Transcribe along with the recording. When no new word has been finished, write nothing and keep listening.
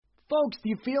Folks, do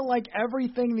you feel like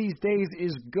everything these days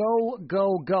is go,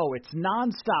 go, go? It's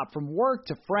nonstop from work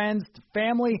to friends to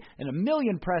family and a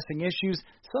million pressing issues.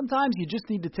 Sometimes you just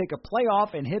need to take a play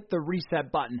off and hit the reset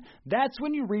button. That's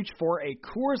when you reach for a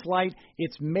Coors Light.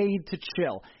 It's made to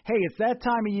chill. Hey, it's that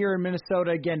time of year in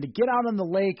Minnesota again to get out on the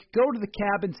lake, go to the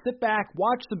cabin, sit back,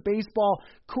 watch some baseball.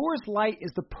 Coors Light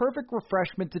is the perfect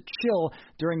refreshment to chill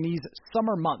during these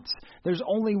summer months. There's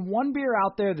only one beer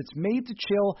out there that's made to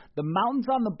chill. The mountains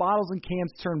on the bottles and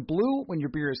cans turn blue when your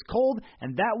beer is cold,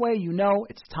 and that way you know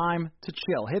it's time to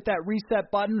chill. Hit that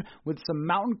reset button with some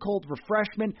mountain cold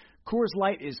refreshment. Coors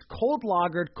Light is cold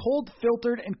lagered, cold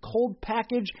filtered, and cold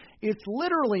packaged. It's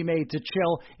literally made to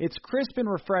chill. It's crisp and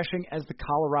refreshing as the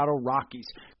Colorado Rockies.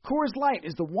 Coors Light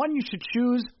is the one you should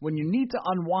choose when you need to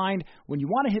unwind, when you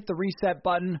want to hit the reset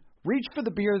button. Reach for the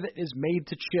beer that is made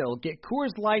to chill. Get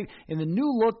Coors Light in the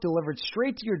new look delivered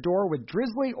straight to your door with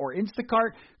Drizzly or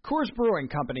Instacart. Coors Brewing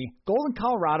Company, Golden,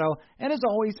 Colorado, and as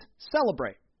always,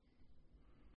 celebrate.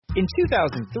 In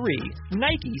 2003,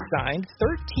 Nike signed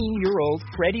 13-year-old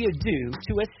Freddie Adu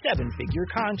to a seven-figure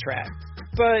contract.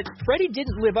 But Freddie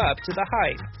didn't live up to the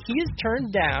hype. He has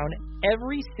turned down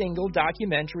every single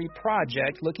documentary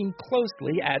project looking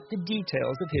closely at the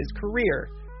details of his career.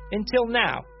 Until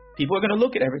now. People are going to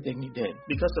look at everything you did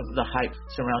because of the hype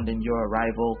surrounding your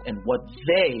arrival and what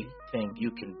they think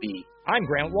you can be. I'm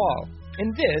Grant Wall,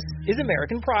 and this is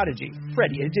American Prodigy,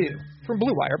 Freddie Adu, from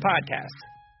Blue Wire Podcast.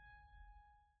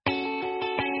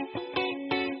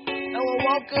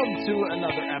 Welcome to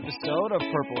another episode of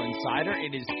Purple Insider.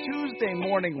 It is Tuesday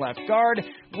morning left guard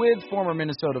with former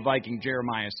Minnesota Viking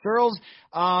Jeremiah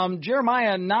Sirles.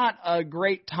 Jeremiah, not a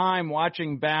great time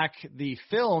watching back the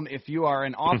film if you are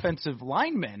an offensive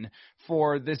lineman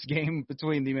for this game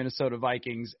between the Minnesota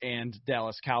Vikings and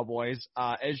Dallas Cowboys.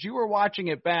 As you were watching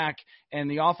it back and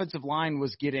the offensive line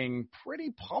was getting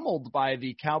pretty pummeled by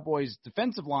the Cowboys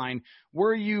defensive line,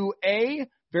 were you A,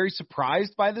 very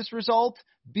surprised by this result,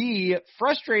 B,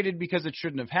 frustrated because it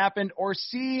shouldn't have happened, or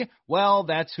C, well,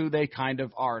 that's who they kind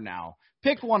of are now?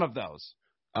 Pick one of those.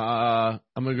 I'm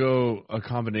going to go a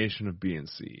combination of B and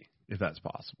C, if that's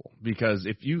possible. Because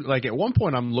if you, like, at one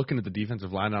point I'm looking at the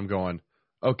defensive line and I'm going,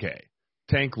 okay,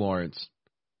 Tank Lawrence,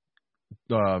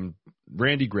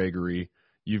 Randy Gregory,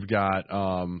 you've got,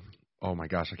 oh my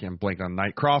gosh, I can't blank on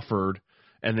Knight Crawford,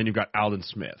 and then you've got Aldon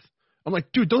Smith. I'm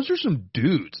like, dude, those are some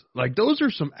dudes. Like, those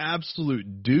are some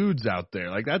absolute dudes out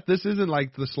there. Like, this isn't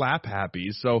like the slap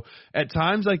happy. So at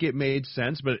times, like, it made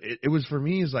sense, but it was for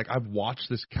me is like I've watched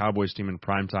this Cowboys team in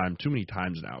primetime too many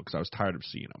times now because I was tired of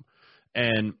seeing them.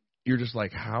 And you're just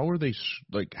like, how are they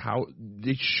how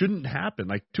they shouldn't happen?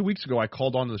 Like 2 weeks ago, I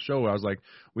called on the show. I was like,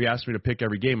 we asked me to pick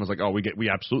every game. I was like, oh, we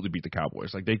absolutely beat the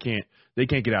Cowboys. Like they can't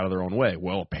get out of their own way.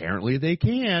 Well, apparently they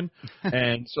can.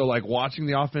 And so like watching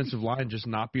the offensive line just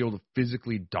not be able to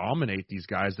physically dominate these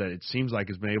guys that it seems like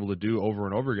has been able to do over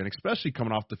and over again, especially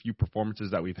coming off the few performances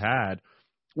that we've had,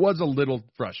 was a little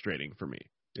frustrating for me.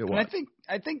 And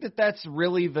I think that that's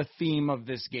really the theme of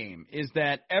this game is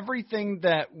that everything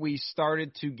that we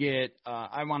started to get,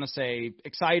 I want to say,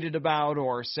 excited about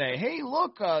or say, hey,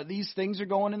 look, these things are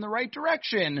going in the right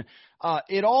direction.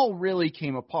 It all really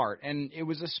came apart. And it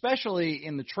was especially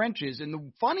in the trenches. And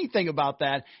the funny thing about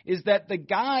that is that the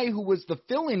guy who was the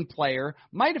fill-in player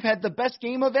might have had the best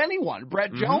game of anyone.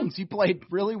 Brett Jones, he played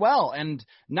really well and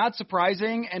not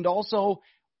surprising. And also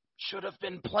should have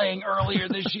been playing earlier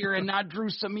this year and not Drew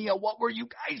Samia. What were you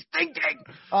guys thinking?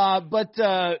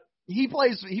 But he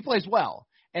plays well,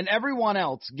 and everyone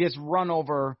else gets run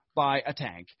over by a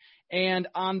tank. And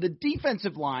on the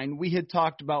defensive line, we had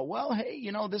talked about, well, hey,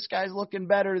 you know, this guy's looking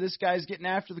better. This guy's getting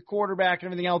after the quarterback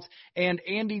and everything else. And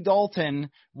Andy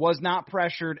Dalton was not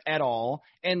pressured at all.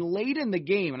 And late in the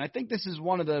game, and I think this is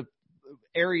one of the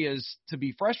areas to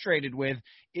be frustrated with,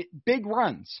 big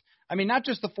runs. I mean, not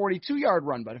just the 42-yard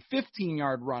run, but a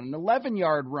 15-yard run, an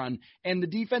 11-yard run, and the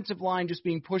defensive line just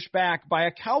being pushed back by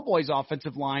a Cowboys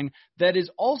offensive line that is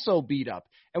also beat up.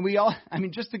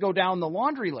 And just to go down the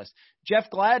laundry list,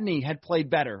 Jeff Gladney had played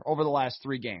better over the last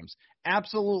 3 games.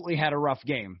 Absolutely had a rough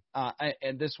game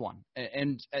in this one.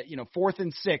 And 4th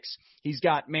and 6, he's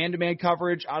got man-to-man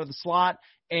coverage out of the slot,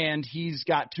 and he's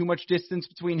got too much distance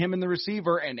between him and the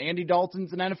receiver, and Andy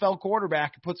Dalton's an NFL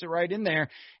quarterback who puts it right in there.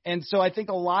 And so I think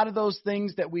a lot of those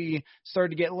things that we started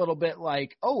to get a little bit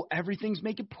like, oh, everything's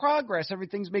making progress,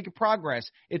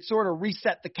 it sort of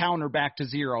reset the counter back to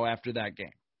 0 after that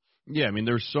game. Yeah, I mean,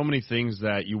 there's so many things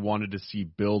that you wanted to see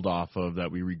build off of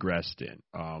that we regressed in.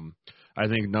 I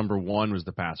think number one was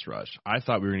the pass rush. I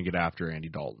thought we were going to get after Andy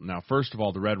Dalton. Now, first of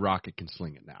all, the Red Rocket can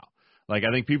sling it now. Like,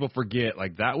 I think people forget,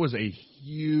 like, that was a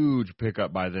huge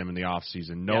pickup by them in the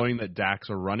offseason, knowing that Dak's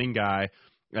a running guy.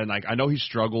 And, like, I know he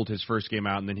struggled his first game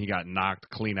out, and then he got knocked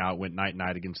clean out, went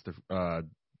night-night against the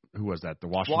who was that? The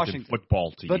Washington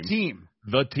football team.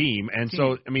 The team. And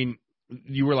so, I mean,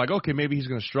 you were like, okay, maybe he's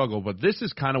going to struggle. But this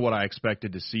is kind of what I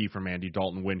expected to see from Andy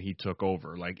Dalton when he took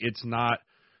over. Like, it's not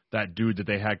that dude that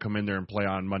they had come in there and play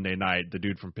on Monday night, the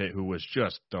dude from Pitt who was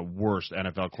just the worst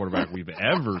NFL quarterback we've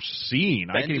ever seen.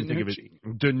 I can't even think of it.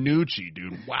 DiNucci,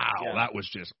 dude. Wow, that was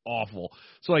just awful.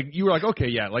 So, like, you were like, okay,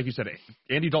 yeah, like you said,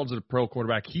 Andy Dalton's a pro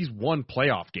quarterback. He's won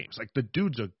playoff games. Like, the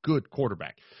dude's a good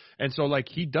quarterback. And so, like,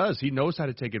 he knows how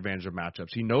to take advantage of matchups.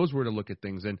 He knows where to look at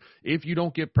things. And if you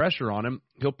don't get pressure on him,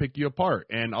 he'll pick you apart.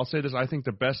 And I'll say this, I think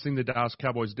the best thing the Dallas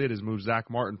Cowboys did is move Zach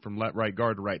Martin from right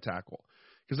guard to right tackle.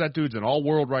 Because that dude's an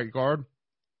all-world right guard.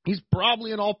 He's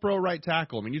probably an all-pro right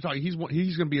tackle. I mean, he's going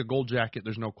to be a gold jacket.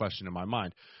 There's no question in my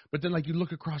mind. But then, like, you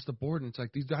look across the board, and it's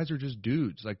like these guys are just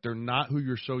dudes. Like, they're not who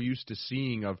you're so used to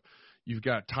seeing of. You've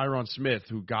got Tyron Smith,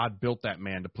 who God built that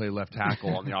man to play left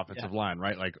tackle on the offensive line,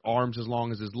 right? Like, arms as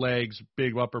long as his legs,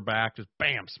 big upper back, just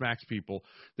bam, smacks people.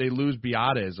 They lose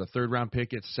Biadasz, a third-round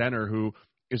pick at center, who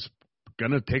is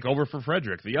going to take over for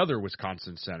Frederick, the other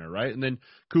Wisconsin center, right? And then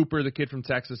Cooper, the kid from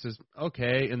Texas, is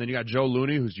okay. And then you got Joe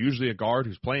Looney, who's usually a guard,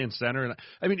 who's playing center. And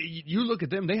I mean, you look at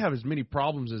them, they have as many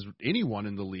problems as anyone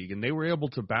in the league, and they were able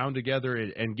to bound together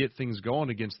and get things going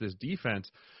against this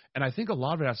defense. And I think a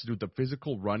lot of it has to do with the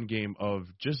physical run game of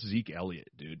just Zeke Elliott,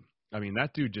 dude. I mean,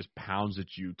 that dude just pounds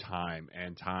at you time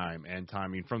and time and time. I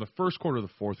mean, from the first quarter to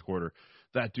the fourth quarter,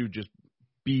 that dude just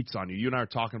beats on you. You and I are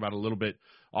talking about a little bit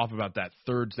off about that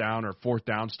third down or fourth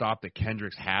down stop that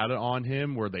Kendricks had on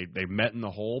him where they met in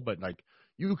the hole. But, like,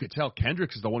 you could tell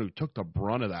Kendricks is the one who took the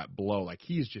brunt of that blow. Like,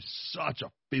 he is just such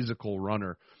a physical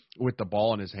runner with the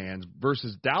ball in his hands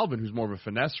versus Dalvin, who's more of a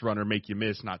finesse runner, make you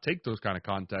miss, not take those kind of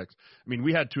contacts. I mean,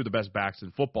 we had two of the best backs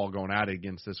in football going at it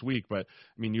against this week, but,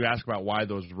 I mean, you ask about why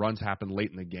those runs happen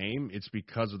late in the game, it's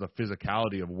because of the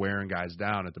physicality of wearing guys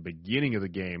down at the beginning of the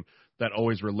game that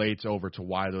always relates over to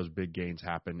why those big gains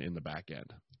happen in the back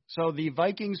end. So the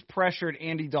Vikings pressured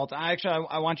Andy Dalton.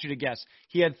 I want you to guess.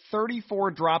 He had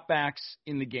 34 dropbacks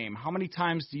in the game. How many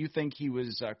times do you think he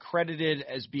was credited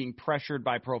as being pressured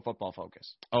by Pro Football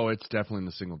Focus? Oh, it's definitely in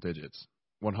the single digits.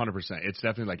 100%. It's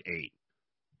definitely like 8.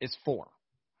 It's 4.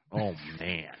 Oh,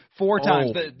 man. 4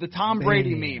 times. The Tom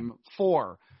Brady meme,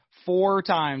 4. 4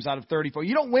 times out of 34.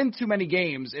 You don't win too many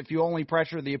games if you only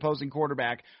pressure the opposing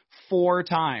quarterback 4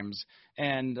 times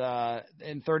and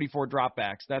 34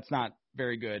 dropbacks. That's not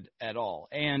very good at all.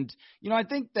 And, you know, I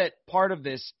think that part of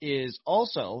this is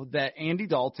also that Andy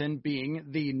Dalton, being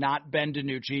the not Ben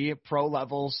DiNucci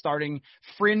pro-level starting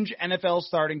fringe NFL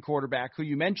starting quarterback, who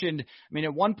you mentioned, I mean,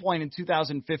 at one point in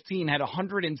 2015 had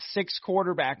 106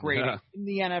 quarterback rating in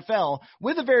the NFL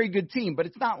with a very good team, but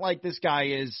it's not like this guy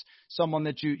is someone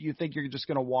that you think you're just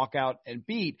going to walk out and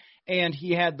beat. And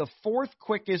he had the 4th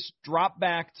quickest drop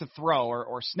back to throw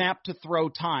or snap to throw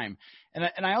time.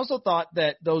 And I also thought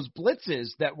that those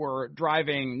blitzes that were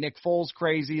driving Nick Foles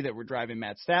crazy, that were driving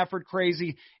Matt Stafford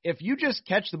crazy, if you just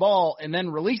catch the ball and then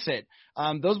release it,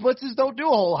 those blitzes don't do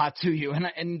a whole lot to you.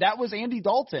 And that was Andy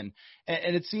Dalton.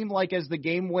 And it seemed like as the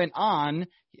game went on,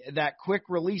 that quick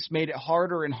release made it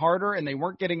harder and harder, and they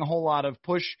weren't getting a whole lot of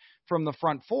push from the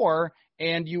front four,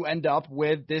 and you end up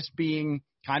with this being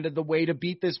kind of the way to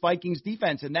beat this Vikings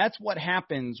defense. And that's what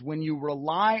happens when you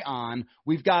rely on,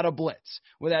 we've got a blitz.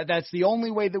 Well, that's the only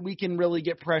way that we can really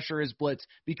get pressure is blitz,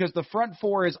 because the front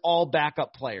four is all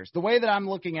backup players. The way that I'm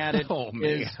looking at it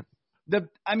is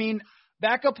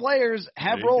backup players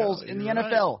have roles in the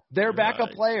NFL. Right. They're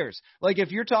backup players. Like, if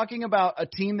you're talking about a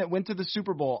team that went to the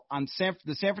Super Bowl on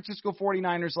the San Francisco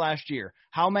 49ers last year,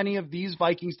 how many of these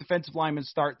Vikings defensive linemen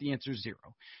start? The answer is 0.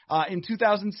 In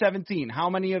 2017, how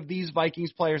many of these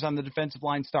Vikings players on the defensive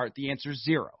line start? The answer is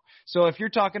 0. So if you're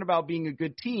talking about being a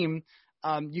good team,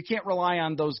 you can't rely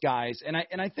on those guys. And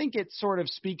I think it sort of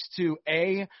speaks to,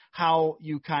 A, how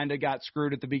you kind of got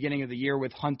screwed at the beginning of the year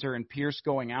with Hunter and Pierce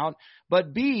going out,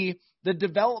 but B, the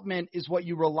development is what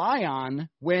you rely on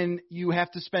when you have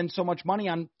to spend so much money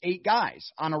on 8 guys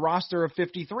on a roster of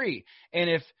 53. And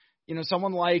if, you know,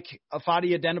 someone like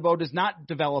Fadi Adenabo does not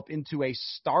develop into a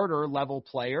starter level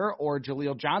player, or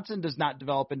Jaleel Johnson does not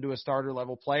develop into a starter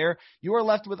level player, you are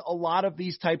left with a lot of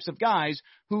these types of guys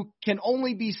who can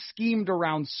only be schemed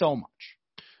around so much.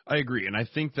 I agree. And I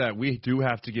think that we do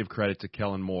have to give credit to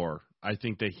Kellen Moore. I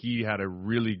think that he had a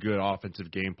really good offensive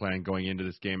game plan going into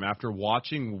this game. After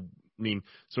watching,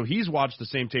 so he's watched the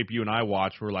same tape you and I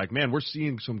watched. We're like, man, we're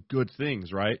seeing some good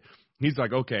things, right? He's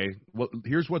like, okay, well,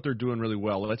 here's what they're doing really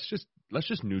well. Let's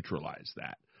just neutralize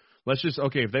that. let's just,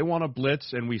 okay, if they want to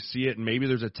blitz and we see it and maybe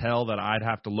there's a tell that I'd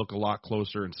have to look a lot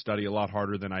closer and study a lot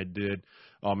harder than I did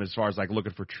as far as like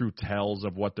looking for true tells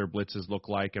of what their blitzes look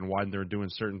like and why they're doing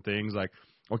certain things. Like,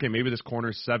 okay, maybe this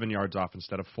corner's 7 yards off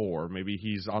instead of 4. Maybe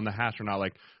he's on the hash or not.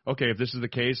 Like, okay, if this is the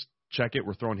case, check it.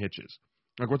 We're throwing hitches.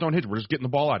 Like, we're throwing hitches. We're just getting the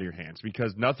ball out of your hands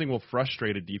because nothing will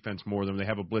frustrate a defense more than when they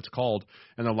have a blitz called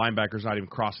and the linebacker's not even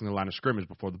crossing the line of scrimmage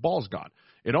before the ball's gone.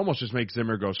 It almost just makes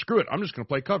Zimmer go, screw it, I'm just going to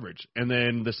play coverage. And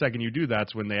then the second you do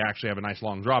that's when they actually have a nice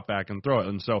long drop back and throw it.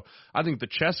 And so I think the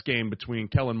chess game between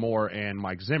Kellen Moore and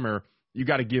Mike Zimmer, you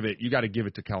got to give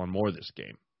it to Kellen Moore this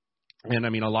game. And, I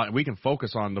mean, we can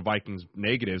focus on the Vikings'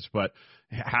 negatives, but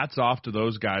hats off to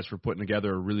those guys for putting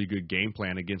together a really good game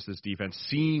plan against this defense,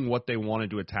 seeing what they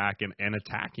wanted to attack and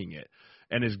attacking it.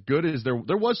 And as good as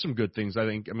there was some good things, I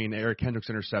think. I mean, Eric Hendricks'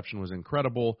 interception was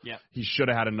incredible. Yeah. He should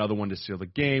have had another one to seal the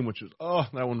game, which was,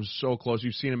 that one was so close.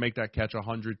 You've seen him make that catch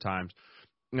 100 times.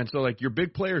 And so, like, your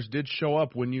big players did show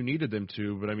up when you needed them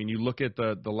to. But, I mean, you look at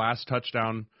the last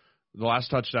touchdown. The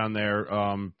last touchdown there,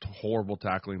 horrible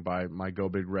tackling by my Go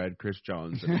Big Red, Chris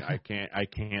Jones. I mean, I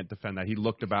can't defend that. He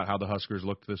looked about how the Huskers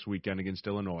looked this weekend against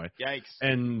Illinois. Yikes!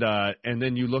 And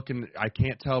then you look and I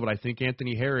can't tell, but I think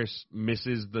Anthony Harris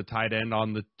misses the tight end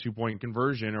on the 2-point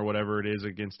conversion or whatever it is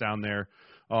against down there.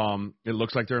 It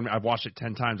looks like I've watched it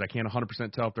 10 times. I can't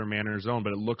 100% tell if they're man or zone,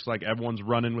 but it looks like everyone's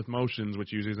running with motions,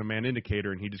 which usually is a man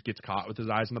indicator, and he just gets caught with his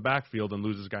eyes in the backfield and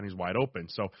loses a guy and he's wide open.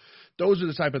 So those are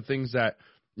the type of things that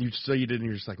you say you did, and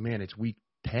you're just like, man, it's week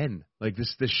 10. Like,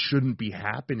 this shouldn't be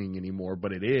happening anymore,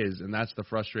 but it is, and that's the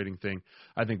frustrating thing,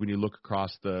 I think, when you look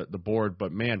across the board.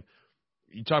 But, man,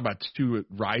 you talk about two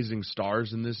rising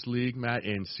stars in this league, Matt,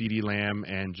 and CeeDee Lamb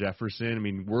and Jefferson. I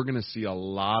mean, we're going to see a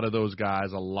lot of those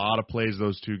guys, a lot of plays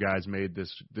those two guys made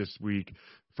this week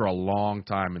for a long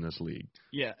time in this league.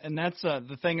 Yeah, and that's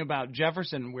the thing about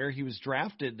Jefferson, where he was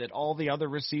drafted, that all the other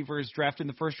receivers drafted in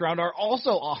the first round are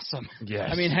also awesome. Yes.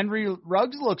 I mean, Henry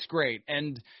Ruggs looks great,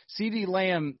 and CeeDee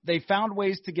Lamb, they found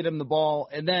ways to get him the ball,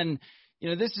 and then, you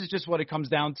know, this is just what it comes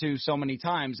down to so many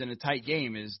times in a tight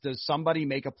game is, does somebody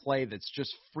make a play that's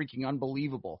just freaking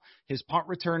unbelievable? His punt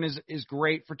return is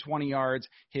great for 20 yards.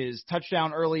 His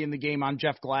touchdown early in the game on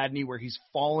Jeff Gladney where he's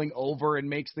falling over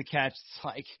and makes the catch. It's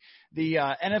like the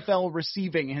NFL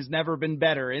receiving has never been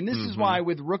better. And this is why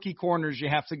with rookie corners you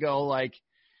have to go like,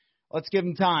 let's give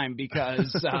him time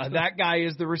because that guy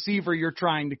is the receiver you're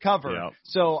trying to cover. Yep.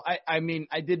 So, I mean,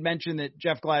 I did mention that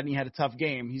Jeff Gladney had a tough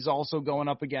game. He's also going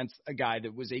up against a guy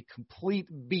that was a complete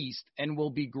beast and will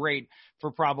be great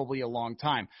for probably a long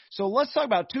time. So let's talk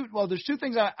about there's two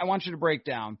things I want you to break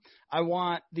down. I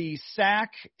want the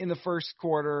sack in the first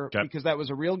quarter because that was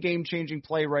a real game-changing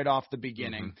play right off the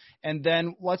beginning. And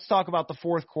then let's talk about the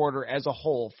fourth quarter as a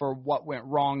whole for what went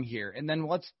wrong here. And then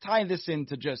let's tie this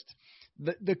into just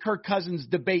the Kirk Cousins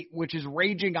debate, which is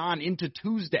raging on into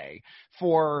Tuesday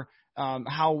for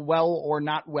how well or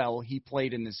not well he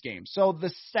played in this game. So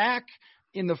the sack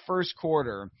in the first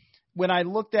quarter, when I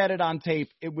looked at it on tape,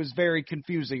 it was very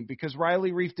confusing because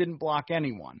Riley Reiff didn't block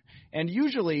anyone. And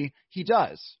usually he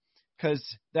does because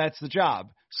that's the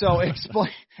job. So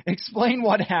explain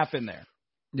what happened there.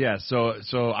 Yeah, so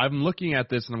I'm looking at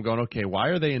this and I'm going, okay, why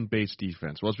are they in base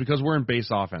defense? Well, it's because we're in base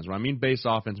offense. When I mean base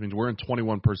offense, it means we're in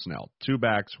 21 personnel, 2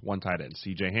 backs, 1 tight end.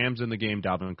 C.J. Ham's in the game,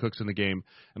 Dalvin Cook's in the game,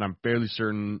 and I'm fairly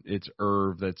certain it's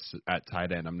Irv that's at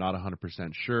tight end. I'm not 100%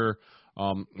 sure.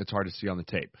 It's hard to see on the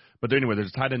tape. But anyway,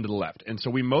 there's a tight end to the left. And so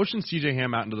we motion C.J.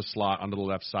 Ham out into the slot onto the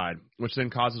left side, which then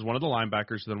causes one of the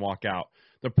linebackers to then walk out.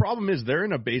 The problem is they're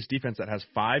in a base defense that has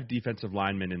 5 defensive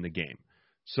linemen in the game.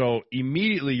 So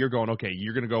immediately you're going, okay,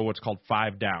 you're going to go what's called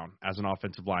 5 down as an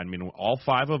offensive lineman. All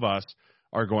 5 of us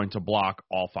are going to block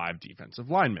all 5 defensive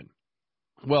linemen.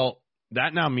 Well,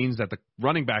 that now means that the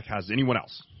running back has anyone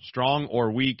else, strong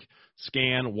or weak,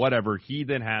 scan, whatever. He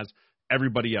then has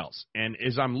everybody else. And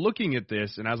as I'm looking at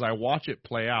this and as I watch it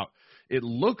play out, it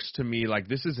looks to me like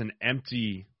this is an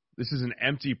empty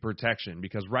protection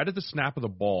because right at the snap of the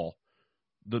ball,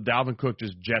 the Dalvin Cook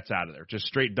just jets out of there, just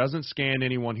straight, doesn't scan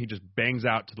anyone. He just bangs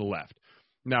out to the left.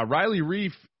 Now, Riley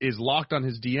Reiff is locked on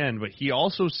his DN, but he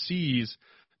also sees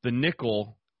the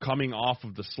nickel coming off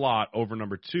of the slot over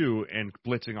number 2 and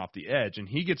blitzing off the edge, and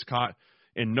he gets caught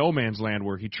in no man's land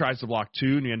where he tries to block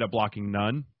 2 and you end up blocking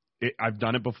none. I've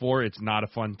done it before. It's not a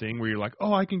fun thing where you're like,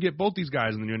 oh, I can get both these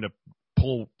guys, and then you end up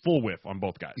full whiff on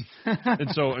both guys. And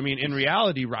so, I mean, in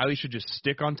reality, Riley should just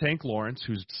stick on Tank Lawrence,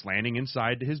 who's slanting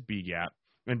inside to his B gap,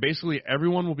 and basically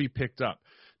everyone will be picked up.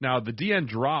 Now, the DN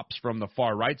drops from the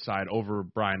far right side over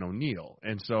Brian O'Neill,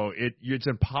 and so it's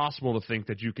impossible to think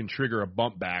that you can trigger a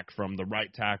bump back from the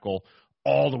right tackle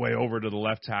all the way over to the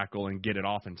left tackle and get it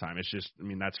off in time. It's just, I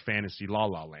mean, that's fantasy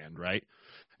la-la land, right?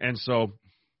 And so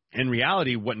in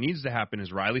reality, what needs to happen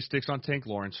is Riley sticks on Tank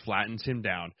Lawrence, flattens him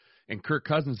down, and Kirk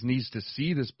Cousins needs to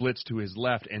see this blitz to his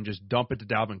left and just dump it to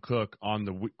Dalvin Cook on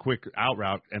the quick out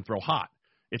route and throw hot.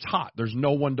 It's hot. There's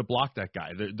no one to block that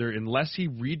guy. Unless he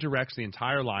redirects the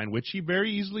entire line, which he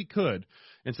very easily could,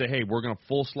 and say, hey, we're going to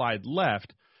full slide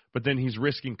left, but then he's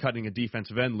risking cutting a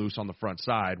defensive end loose on the front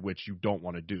side, which you don't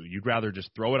want to do. You'd rather just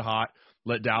throw it hot,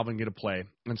 let Dalvin get a play.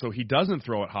 And so he doesn't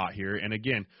throw it hot here. And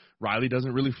again, Riley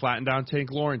doesn't really flatten down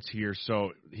Tank Lawrence here,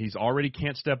 so he's already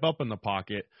can't step up in the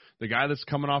pocket. The guy that's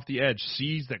coming off the edge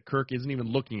sees that Kirk isn't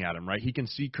even looking at him, right? He can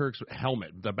see Kirk's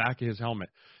helmet, the back of his helmet,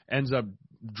 ends up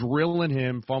drilling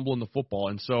him, fumbling the football.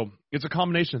 And so it's a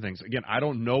combination of things. Again, I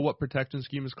don't know what protection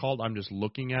scheme is called. I'm just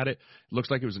looking at it. It looks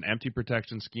like it was an empty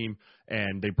protection scheme,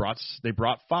 and they brought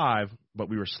 5, but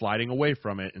we were sliding away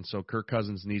from it. And so Kirk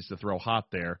Cousins needs to throw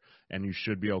hot there, and you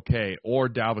should be okay. Or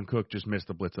Dalvin Cook just missed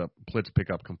the blitz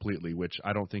pickup completely, which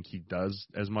I don't think he does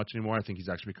as much anymore. I think he's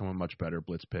actually become a much better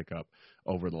blitz pickup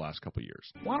over the last couple of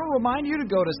years. Want to remind you to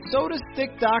go to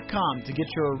sodastick.com to get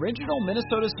your original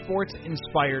Minnesota sports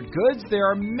inspired goods. There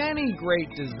are many great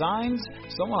designs.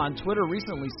 Someone on Twitter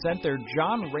recently sent their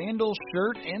John Randall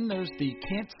shirt, and there's the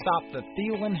Can't Stop the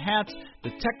Thielen hats,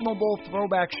 the Tecmo Bowl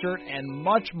throwback shirt, and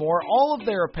much more. All of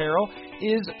their apparel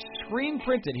is screen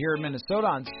printed here in Minnesota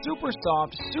on super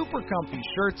soft, super comfy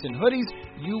shirts and hoodies.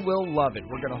 You will love it.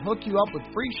 We're going to hook you up with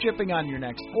free shipping on your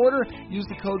next order. Use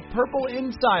the code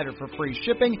PURPLEINSIDER for free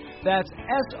shipping. That's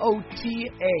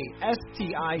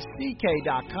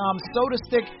SOTASTICK.com.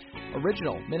 SodaStick,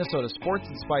 original Minnesota sports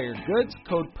inspired goods.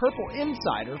 Code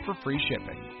PURPLEINSIDER for free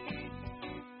shipping.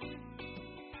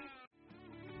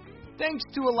 Thanks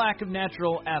to a lack of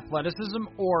natural athleticism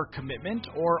or commitment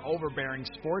or overbearing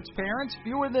sports parents,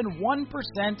 fewer than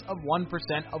 1% of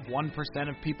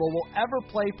people will ever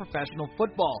play professional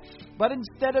football. But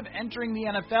instead of entering the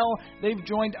NFL, they've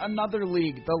joined another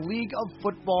league, the League of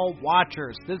Football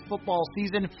Watchers. This football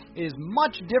season is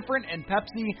much different, and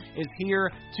Pepsi is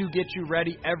here to get you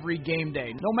ready every game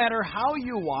day. No matter how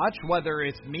you watch, whether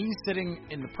it's me sitting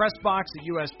in the press box at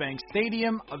US Bank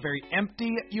Stadium, a very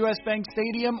empty US Bank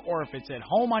Stadium, or if it's at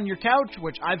home on your couch,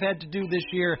 which I've had to do this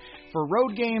year for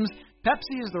road games,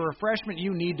 Pepsi is the refreshment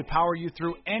you need to power you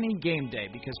through any game day,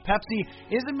 because Pepsi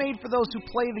isn't made for those who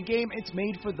play the game, it's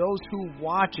made for those who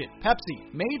watch it.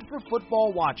 Pepsi, made for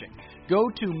football watching. Go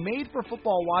to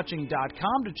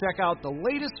madeforfootballwatching.com to check out the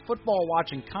latest football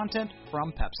watching content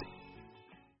from Pepsi.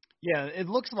 Yeah, it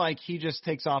looks like he just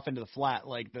takes off into the flat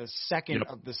like the second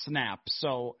of the snap.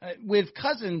 So with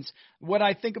Cousins, what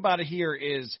I think about it here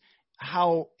is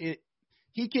how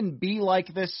he can be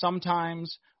like this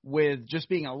sometimes, with just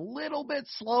being a little bit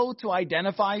slow to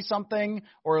identify something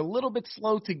or a little bit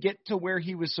slow to get to where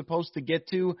he was supposed to get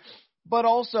to. But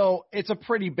also, it's a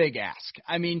pretty big ask.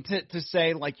 I mean, to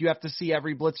say, like, you have to see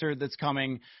every blitzer that's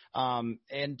coming,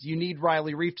 and you need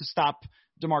Riley Reiff to stop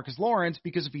DeMarcus Lawrence,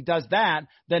 because if he does that,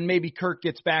 then maybe Kirk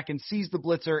gets back and sees the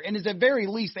blitzer and is at very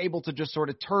least able to just sort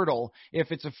of turtle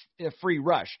if it's a free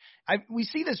rush. We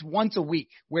see this once a week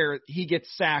where he gets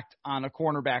sacked on a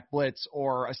cornerback blitz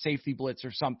or a safety blitz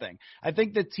or something. I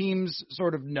think the teams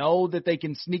sort of know that they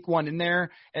can sneak one in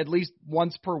there at least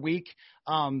once per week.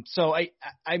 So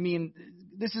I mean,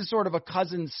 this is sort of a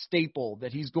Cousins staple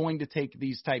that he's going to take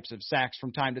these types of sacks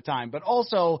from time to time, but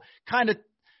also kind of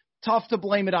tough to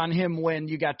blame it on him when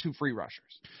you got 2 free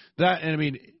rushers. That, and I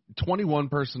mean, 21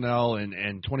 personnel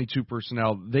and 22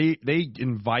 personnel, they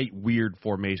invite weird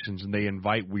formations and they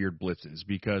invite weird blitzes,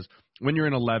 because when you're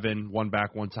in 11, 1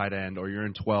 back, 1 tight end, or you're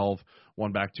in 12,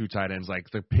 1 back, 2 tight ends, like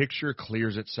the picture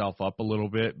clears itself up a little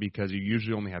bit, because you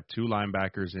usually only have 2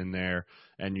 linebackers in there,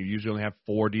 and you usually only have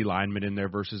 4 D linemen in there,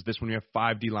 versus this one you have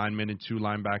 5 D linemen and 2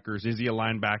 linebackers. Is he a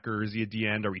linebacker? Is he a D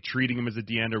end? Are we treating him as a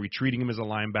D end? Are we treating him as a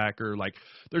linebacker? Like,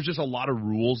 there's just a lot of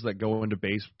rules that go into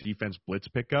base defense blitz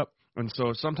pickup. And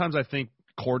so sometimes I think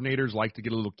coordinators like to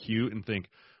get a little cute and think,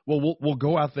 well, we'll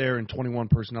go out there in 21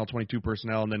 personnel, 22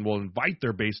 personnel, and then we'll invite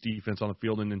their base defense on the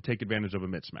field and then take advantage of a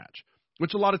mismatch,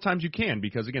 which a lot of times you can,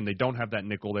 because, again, they don't have that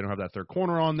nickel, they don't have that third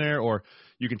corner on there, or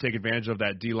you can take advantage of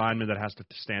that D lineman that has to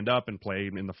stand up and play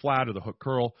in the flat or the hook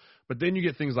curl. But then you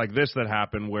get things like this that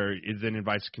happen where it then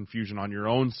invites confusion on your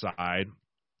own side,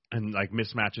 and like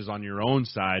mismatches on your own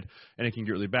side, and it can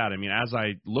get really bad. I mean, as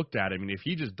I looked at it, I mean, if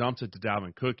he just dumps it to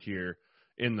Dalvin Cook here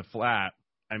in the flat,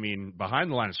 I mean,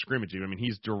 behind the line of scrimmage, I mean,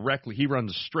 he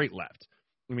runs straight left.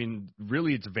 I mean,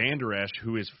 really, it's Van Der Esch,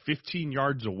 who is 15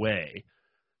 yards away,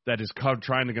 that is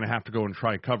trying to have to go and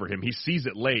try and cover him. He sees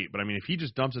it late, but I mean, if he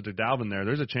just dumps it to Dalvin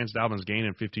there's a chance Dalvin's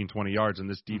gaining 15, 20 yards, and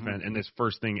this defense and this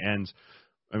first thing ends.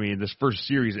 I mean, this first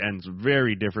series ends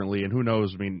very differently, and who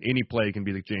knows? I mean, any play can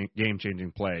be the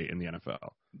game-changing play in the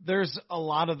NFL. There's a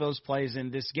lot of those plays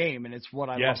in this game, and it's what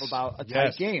I love about a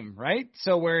tight game, right?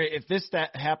 So where if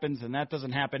that happens and that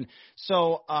doesn't happen.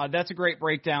 So that's a great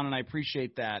breakdown, and I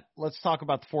appreciate that. Let's talk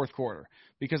about the fourth quarter,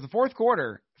 because the fourth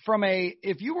quarter,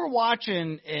 if you were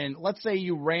watching and let's say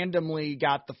you randomly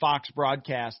got the Fox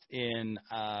broadcast in,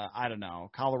 I don't know,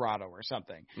 Colorado or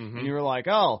something, and you were like,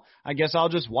 oh, I guess I'll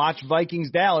just watch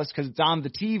Vikings Dallas because it's on the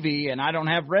TV and I don't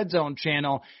have Red Zone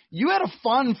channel. You had a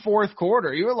fun fourth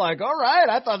quarter. You were like, all right,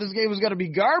 I thought this game was going to be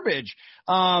garbage.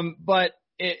 But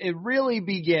it really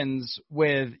begins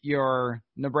with your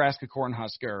Nebraska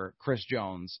Cornhusker, Chris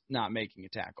Jones, not making a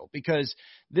tackle, because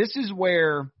this is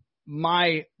where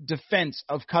my defense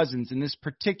of Cousins in this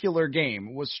particular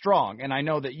game was strong. And I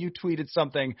know that you tweeted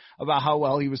something about how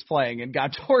well he was playing and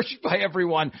got torched by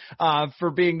everyone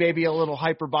for being maybe a little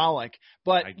hyperbolic.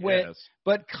 But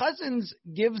Cousins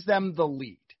gives them the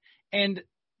lead. And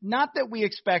not that we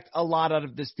expect a lot out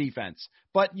of this defense,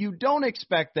 but you don't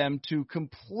expect them to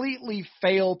completely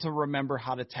fail to remember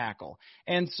how to tackle.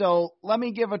 And so let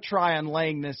me give a try on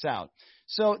laying this out.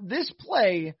 So this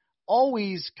play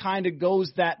always kind of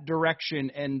goes that direction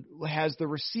and has the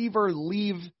receiver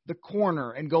leave the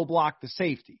corner and go block the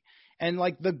safety. And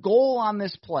like the goal on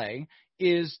this play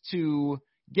is to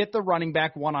get the running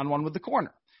back one-on-one with the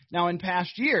corner. Now in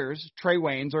past years, Trey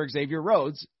Waynes or Xavier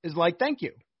Rhodes is like, thank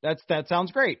you. That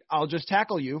sounds great. I'll just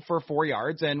tackle you for 4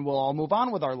 yards and we'll all move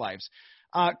on with our lives.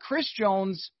 Chris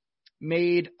Jones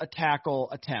made a tackle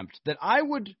attempt that I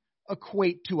would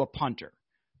equate to a punter,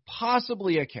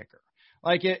 possibly a kicker.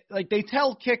 Like they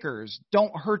tell kickers,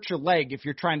 don't hurt your leg if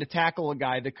you're trying to tackle a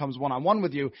guy that comes one-on-one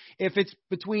with you. If it's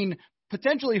between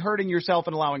potentially hurting yourself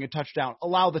and allowing a touchdown,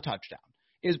 allow the touchdown,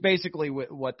 is basically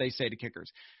what they say to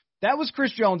kickers. That was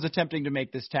Chris Jones attempting to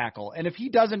make this tackle. And if he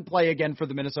doesn't play again for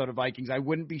the Minnesota Vikings, I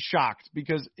wouldn't be shocked,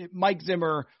 because Mike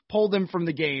Zimmer pulled him from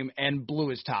the game and blew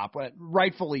his top,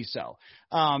 rightfully so.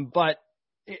 But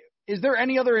is there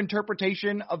any other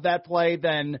interpretation of that play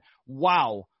than,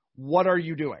 wow, what are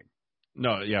you doing?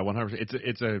 No, yeah, 100%.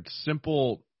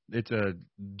 It's a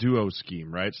duo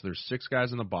scheme, right? So there's 6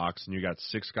 guys in the box, and you got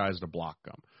 6 guys to block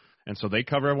them, and so they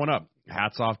cover everyone up.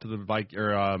 Hats off to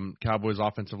the Cowboys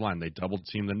offensive line. They double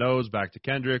team the nose back to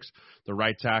Kendricks. The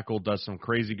right tackle does some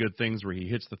crazy good things where he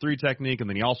hits the 3 technique, and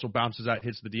then he also bounces out,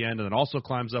 hits the D end, and then also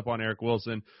climbs up on Eric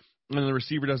Wilson. And then the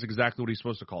receiver does exactly what he's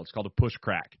supposed to call. It's called a push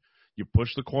crack. You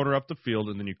push the corner up the field,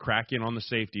 and then you crack in on the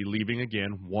safety, leaving,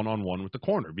 again, one-on-one with the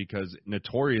corner, because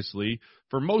notoriously,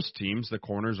 for most teams, the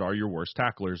corners are your worst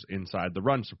tacklers inside the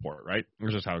run support, right?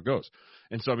 That's just how it goes.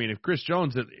 And so, I mean, if Chris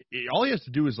Jones, all he has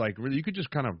to do is, like, really, you could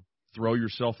just kind of throw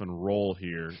yourself and roll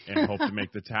here and hope to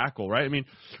make the tackle, right? I mean,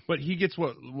 but he gets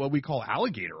what we call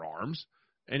alligator arms,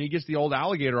 and he gets the old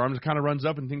alligator arms, kind of runs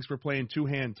up and thinks we're playing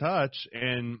two-hand touch,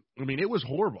 and, I mean, it was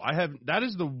horrible. That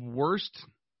is the worst.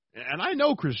 And I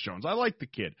know Chris Jones. I like the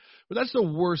kid. But that's the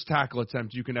worst tackle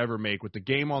attempt you can ever make with the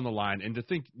game on the line. And to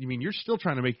think, I mean, you're still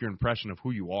trying to make your impression of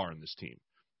who you are in this team.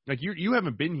 Like, you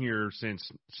haven't been here since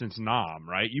Nam,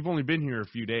 right? You've only been here a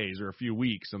few days or a few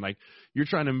weeks. And, like, you're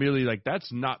trying to merely, like,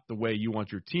 that's not the way you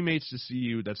want your teammates to see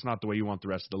you. That's not the way you want the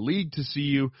rest of the league to see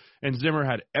you. And Zimmer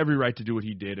had every right to do what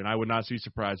he did. And I would not be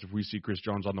surprised if we see Chris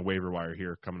Jones on the waiver wire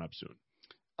here coming up soon.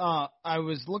 I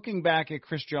was looking back at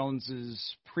Chris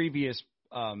Jones's previous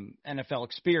NFL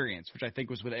experience, which I think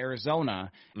was with Arizona,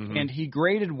 and he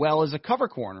graded well as a cover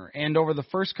corner. And over the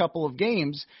first couple of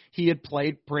games, he had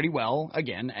played pretty well,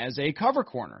 again, as a cover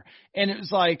corner. And it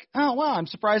was like, oh, wow, I'm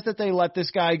surprised that they let this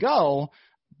guy go,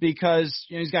 because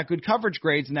he's got good coverage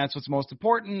grades, and that's what's most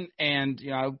important. And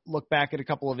I look back at a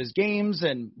couple of his games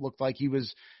and looked like he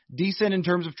was decent in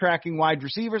terms of tracking wide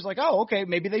receivers. Like, oh, okay,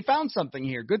 maybe they found something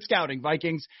here. Good scouting,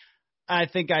 Vikings. I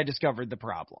think I discovered the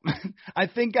problem. I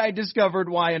think I discovered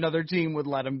why another team would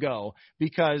let him go,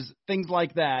 because things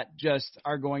like that just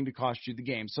are going to cost you the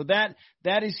game. So that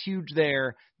is huge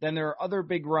there. Then there are other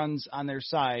big runs on their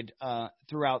side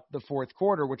throughout the fourth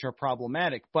quarter, which are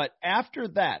problematic. But after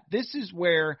that, this is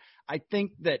where I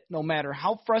think that no matter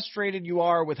how frustrated you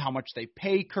are with how much they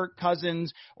pay Kirk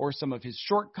Cousins or some of his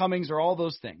shortcomings or all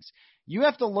those things, you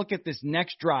have to look at this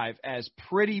next drive as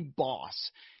pretty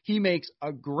boss. He makes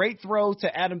a great throw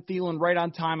to Adam Thielen right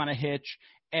on time on a hitch,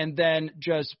 and then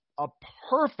just a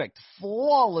perfect,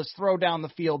 flawless throw down the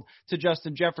field to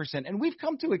Justin Jefferson. And we've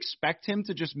come to expect him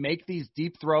to just make these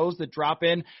deep throws that drop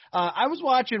in. I was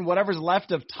watching whatever's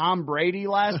left of Tom Brady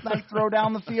last night throw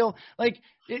down the field. Like,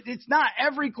 it's not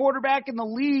every quarterback in the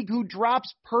league who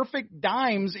drops perfect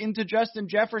dimes into Justin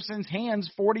Jefferson's hands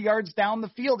 40 yards down the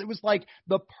field. It was like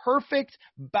the perfect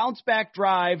bounce back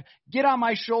drive. Get on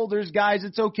my shoulders, guys.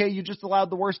 It's okay. You just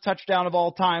allowed the worst touchdown of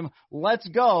all time. Let's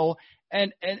go.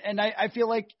 And I feel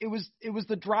like it was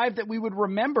the drive that we would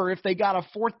remember if they got a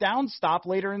fourth down stop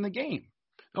later in the game.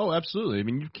 Oh, absolutely. I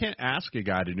mean, you can't ask a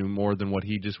guy to do more than what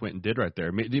he just went and did right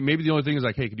there. Maybe the only thing is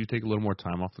like, hey, could you take a little more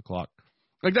time off the clock?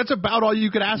 Like, that's about all you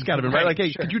could ask out of him, right? Like,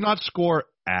 hey, could you not score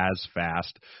as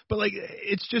fast? But, like,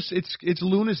 it's just it's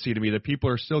lunacy to me that people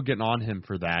are still getting on him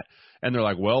for that. And they're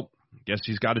like, well, guess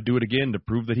he's got to do it again to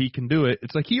prove that he can do it.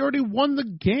 It's like he already won the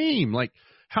game. Like,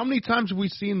 how many times have we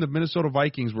seen the Minnesota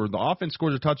Vikings where the offense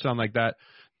scores a touchdown like that,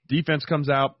 defense comes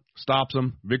out, stops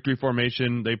them, victory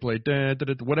formation, they play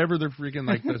whatever they're freaking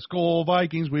like the Skol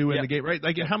Vikings, we win the game, right?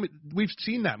 Like we've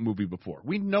seen that movie before.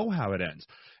 We know how it ends.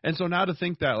 And so now to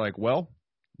think that like, well,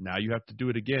 now you have to do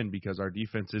it again because our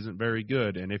defense isn't very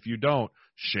good, and if you don't,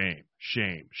 shame.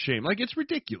 Like, it's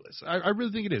ridiculous. I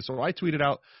really think it is. So I tweeted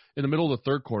out in the middle of the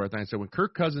third quarter, I think I said, when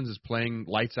Kirk Cousins is playing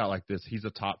lights out like this, he's a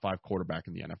top 5 quarterback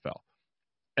in the NFL.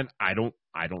 And I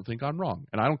don't think I'm wrong.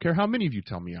 And I don't care how many of you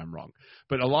tell me I'm wrong.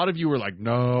 But a lot of you were like,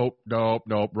 nope,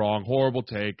 wrong, horrible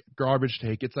take, garbage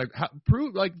take. It's like,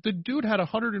 prove like the dude had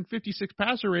 156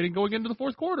 passer rating going into the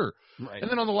fourth quarter. Right.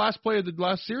 And then on the last play of the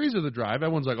last series of the drive,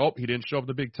 everyone's like, oh, he didn't show up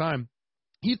the big time.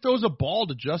 He throws a ball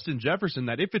to Justin Jefferson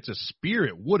that if it's a spear,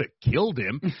 it would have killed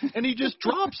him. And he just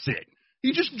drops it.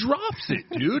 He just drops it,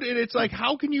 dude. And it's like,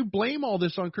 how can you blame all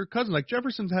this on Kirk Cousins? Like,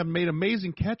 Jefferson's have made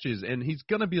amazing catches, and he's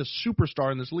going to be a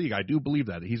superstar in this league. I do believe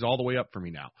that. He's all the way up for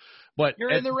me now. But you're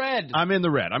in the red. I'm in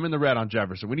the red. I'm in the red on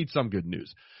Jefferson. We need some good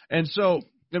news. And so,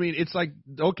 I mean, it's like,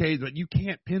 okay, but you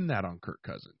can't pin that on Kirk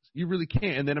Cousins. You really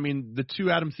can't. And then, I mean, the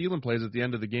 2 Adam Thielen plays at the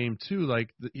end of the game, too,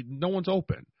 like, no one's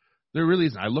open. There really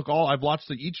isn't. I've watched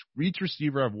each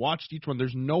receiver. I've watched each one.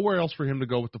 There's nowhere else for him to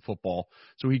go with the football.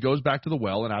 So he goes back to the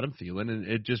well and Adam Thielen, and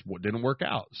it just didn't work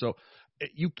out. So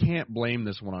you can't blame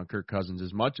this one on Kirk Cousins.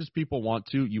 As much as people want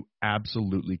to, you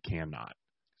absolutely cannot.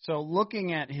 So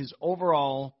looking at his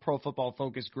overall Pro Football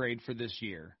Focus grade for this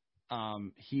year,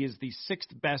 he is the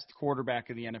 6th best quarterback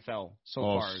of the NFL so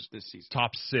far this season.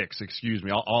 Top 6, excuse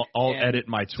me. I'll edit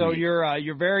my tweet. So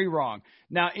you're very wrong.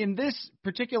 Now, in this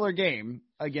particular game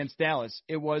against Dallas,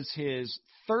 it was his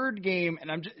 3rd game, and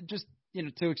I'm just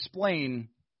to explain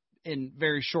in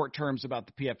very short terms about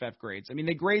the PFF grades. I mean,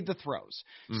 they grade the throws.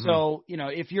 Mm-hmm. So,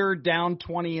 if you're down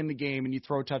 20 in the game and you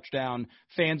throw a touchdown,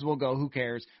 fans will go, who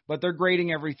cares? But they're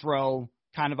grading every throw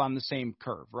kind of on the same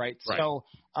curve, right? So,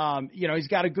 he's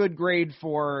got a good grade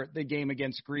for the game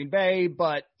against Green Bay,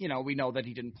 but, we know that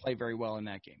he didn't play very well in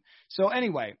that game. So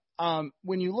anyway,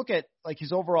 when you look at like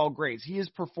his overall grades, he has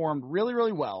performed really,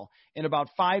 really well in about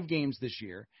 5 games this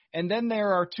year. And then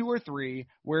there are 2 or 3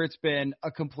 where it's been a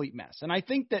complete mess. And I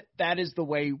think that is the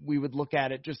way we would look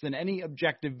at it just in any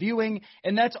objective viewing.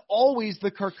 And that's always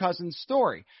the Kirk Cousins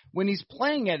story. When he's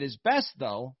playing at his best,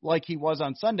 though, like he was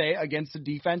on Sunday against a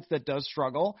defense that does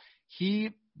struggle, he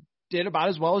did about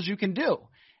as well as you can do.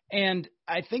 And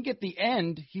I think at the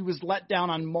end, he was let down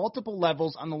on multiple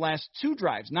levels on the last 2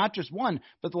 drives, not just one,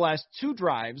 but the last 2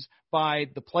 drives by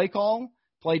the play call,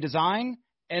 play design,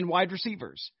 and wide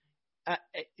receivers.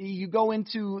 You go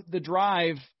into the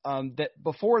drive that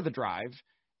before the drive,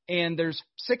 and there's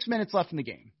 6 minutes left in the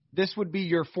game. This would be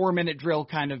your 4-minute drill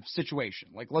kind of situation.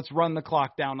 Like, let's run the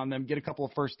clock down on them, get a couple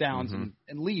of first downs,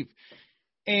 and leave.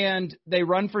 And they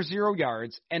run for 0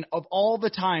 yards, and of all the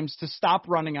times to stop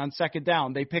running on 2nd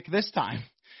down, they pick this time.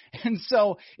 And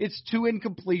so it's 2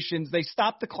 incompletions. They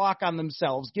stop the clock on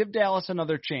themselves, give Dallas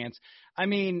another chance. I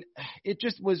mean, it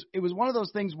was one of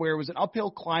those things where it was an uphill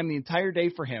climb the entire day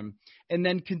for him, and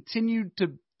then continued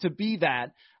to be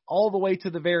that all the way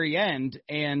to the very end.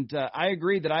 And I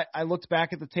agree that I looked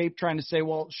back at the tape trying to say,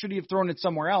 well, should he have thrown it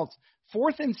somewhere else?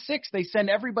 4th and 6, they send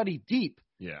everybody deep.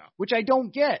 Yeah. Which I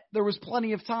don't get. There was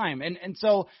plenty of time. And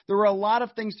so there were a lot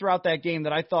of things throughout that game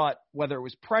that I thought, whether it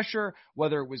was pressure,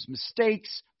 whether it was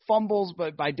mistakes, fumbles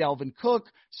by Dalvin Cook,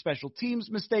 special teams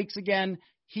mistakes again,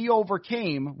 he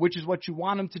overcame, which is what you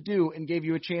want him to do, and gave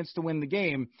you a chance to win the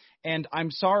game. And I'm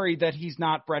sorry that he's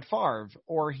not Brett Favre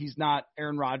or he's not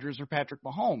Aaron Rodgers or Patrick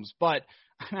Mahomes. But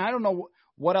I don't know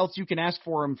what else you can ask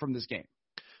for him from this game.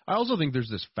 I also think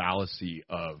there's this fallacy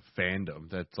of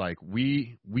fandom that's like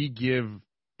we give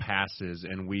passes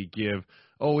and we give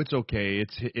oh, it's okay.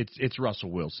 It's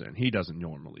Russell Wilson. He doesn't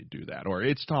normally do that. Or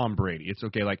it's Tom Brady. It's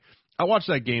okay. Like, I watched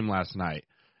that game last night.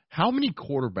 How many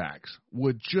quarterbacks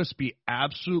would just be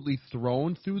absolutely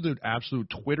thrown through the absolute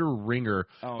Twitter ringer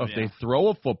if they throw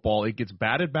a football, it gets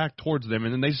batted back towards them,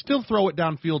 and then they still throw it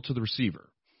downfield to the receiver,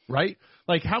 right?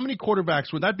 Like, how many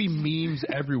quarterbacks would that be? Memes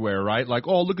everywhere, right? Like,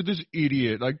 oh, look at this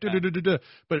idiot, like, da-da-da-da-da.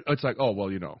 But it's like, oh,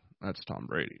 well, you know, that's Tom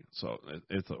Brady, so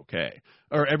it's okay.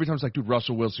 Or every time it's like, dude,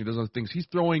 Russell Wilson, he does other things. He's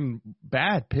throwing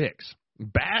bad picks,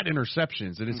 bad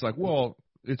interceptions, and it's like, well,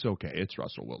 it's okay. It's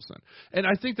Russell Wilson. And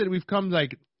I think that we've come,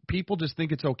 like, people just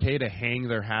think it's okay to hang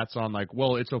their hats on, like,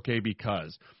 well, it's okay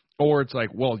because. Or it's like,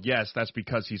 well, yes, that's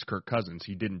because he's Kirk Cousins.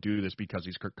 He didn't do this because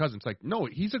he's Kirk Cousins. Like, no,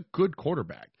 he's a good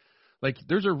quarterback. Like,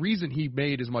 there's a reason he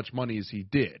made as much money as he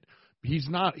did. He's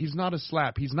not a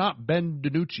slap. He's not Ben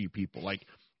DiNucci, people. Like,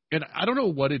 and I don't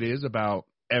know what it is about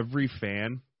every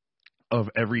fan of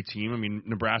every team. I mean,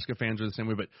 Nebraska fans are the same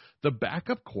way, but the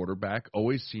backup quarterback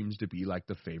always seems to be like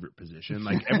the favorite position.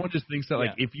 Like, everyone just thinks that,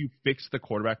 like, if you fix the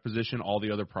quarterback position, all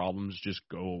the other problems just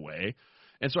go away.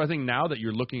 And so I think now that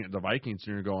you're looking at the Vikings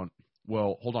and you're going,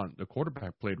 well, hold on, the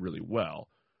quarterback played really well,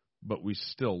 but we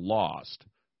still lost.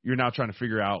 You're now trying to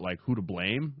figure out, like, who to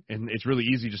blame, and it's really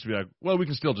easy just to be like, well, we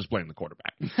can still just blame the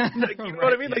quarterback. Like, you know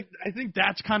what I mean? Like, I think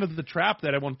that's kind of the trap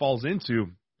that everyone falls into.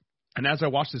 And as I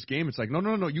watch this game, it's like,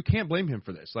 no, you can't blame him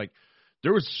for this. Like,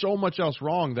 there was so much else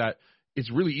wrong that it's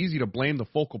really easy to blame the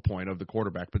focal point of the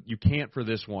quarterback, but you can't for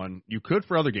this one. You could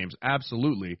for other games,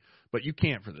 absolutely, but you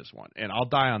can't for this one. And I'll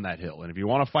die on that hill. And if you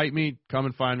want to fight me, come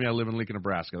and find me. I live in Lincoln,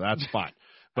 Nebraska. That's fine.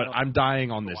 But I'm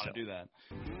dying on this hill. Do that.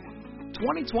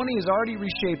 2020 has already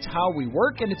reshaped how we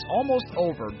work, and it's almost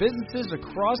over. Businesses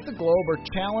across the globe are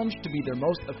challenged to be their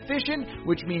most efficient,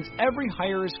 which means every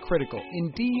hire is critical.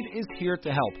 Indeed is here to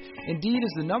help. Indeed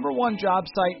is the #1 job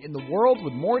site in the world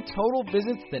with more total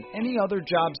visits than any other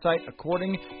job site,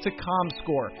 according to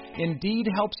ComScore. Indeed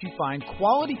helps you find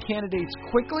quality candidates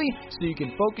quickly so you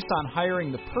can focus on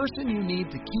hiring the person you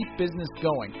need to keep business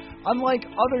going. Unlike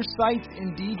other sites,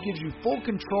 Indeed gives you full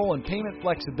control and payment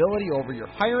flexibility over your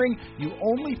hiring. You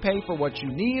only pay for what you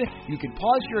need. You can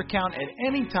pause your account at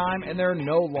any time, and there are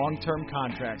no long-term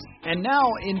contracts. And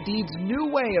now, Indeed's new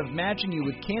way of matching you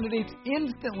with candidates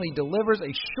instantly delivers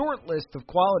a short list of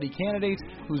quality candidates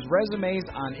whose resumes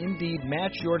on Indeed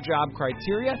match your job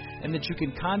criteria and that you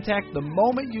can contact the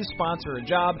moment you sponsor a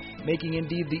job, making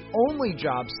Indeed the only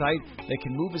job site that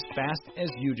can move as fast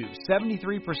as you do.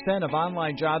 73% of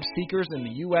online job seekers in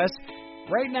the U.S.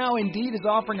 Right now, Indeed is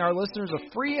offering our listeners a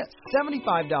free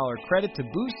 $75 credit to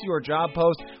boost your job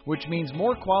post, which means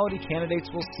more quality candidates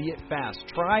will see it fast.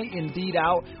 Try Indeed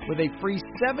out with a free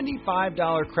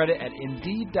 $75 credit at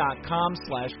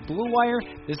Indeed.com/BlueWire.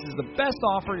 This is the best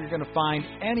offer you're going to find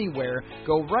anywhere.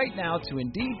 Go right now to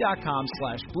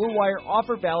Indeed.com/BlueWire.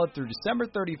 Offer valid through December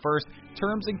 31st.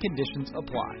 Terms and conditions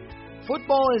apply.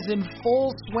 Football is in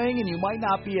full swing, and you might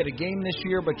not be at a game this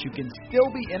year, but you can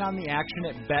still be in on the action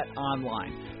at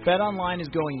BetOnline. BetOnline is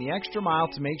going the extra mile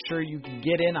to make sure you can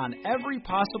get in on every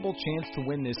possible chance to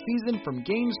win this season, from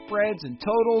game spreads and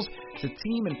totals to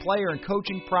team and player and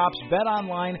coaching props.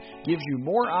 BetOnline gives you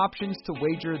more options to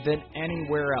wager than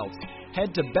anywhere else.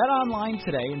 Head to BetOnline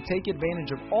today and take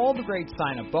advantage of all the great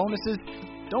sign-up bonuses.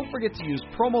 Don't forget to use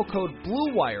promo code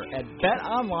BlueWire at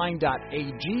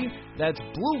betonline.ag. That's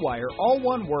BlueWire, all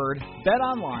one word.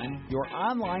 BetOnline, your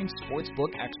online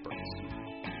sportsbook experts.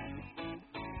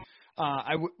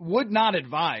 I would not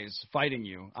advise fighting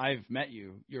you. I've met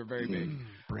you. You're very big.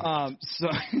 But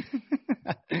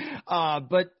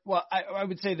I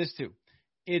would say this too.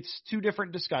 It's two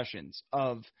different discussions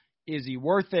of, is he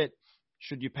worth it?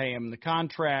 Should you pay him the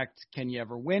contract? Can you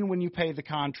ever win when you pay the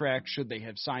contract? Should they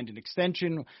have signed an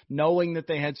extension knowing that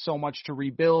they had so much to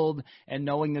rebuild and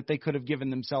knowing that they could have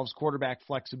given themselves quarterback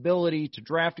flexibility to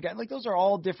draft a guy? Like, those are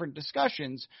all different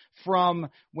discussions. From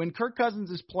when Kirk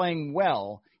Cousins is playing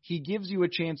well, he gives you a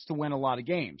chance to win a lot of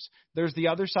games. There's the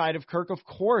other side of Kirk, of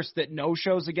course, that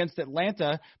no-shows against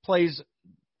Atlanta, plays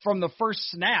from the first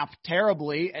snap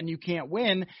terribly, and you can't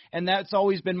win. And that's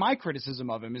always been my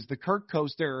criticism of him, is the Kirk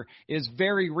coaster is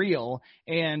very real.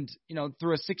 And, you know,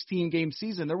 through a 16-game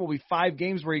season, there will be 5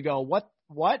 games where you go, what,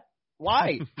 why,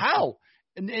 how?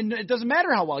 And it doesn't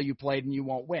matter how well you played, and you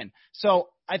won't win. So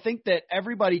I think that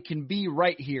everybody can be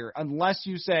right here, unless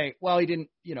you say, well, he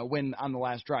didn't, win on the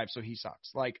last drive, so he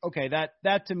sucks. Like, okay,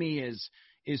 that to me is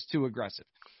too aggressive.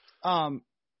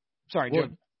 Sorry, Joe.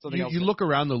 You look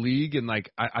around the league, and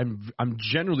like I'm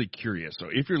generally curious. So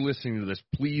if you're listening to this,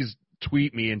 please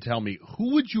tweet me and tell me,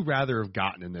 who would you rather have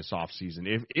gotten in this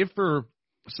offseason? So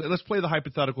let's play the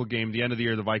hypothetical game. The end of the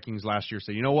year, the Vikings last year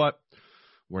say, you know what,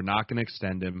 we're not going to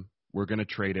extend him, we're going to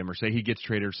trade him, or say he gets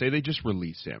traded, or say they just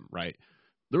release him, right?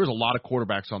 There was a lot of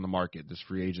quarterbacks on the market, this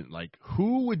free agent. Like,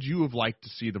 who would you have liked to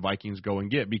see the Vikings go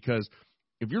and get? Because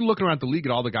if you're looking around the league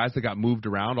at all the guys that got moved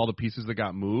around, all the pieces that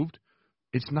got moved,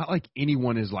 it's not like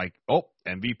anyone is like, oh,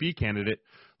 MVP candidate.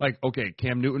 Like, okay,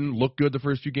 Cam Newton looked good the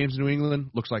first few games in New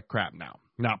England, looks like crap now,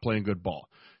 not playing good ball.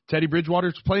 Teddy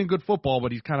Bridgewater's playing good football,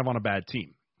 but he's kind of on a bad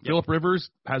team. Phillip Rivers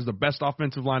has the best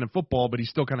offensive line in football, but he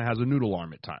still kind of has a noodle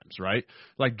arm at times, right?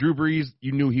 Like Drew Brees,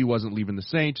 you knew he wasn't leaving the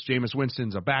Saints. Jameis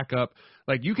Winston's a backup.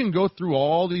 Like, you can go through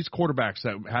all these quarterbacks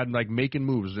that had, like, making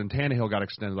moves, and Tannehill got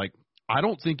extended. Like, I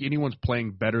don't think anyone's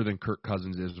playing better than Kirk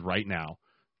Cousins is right now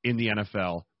in the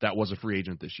NFL that was a free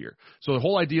agent this year. So the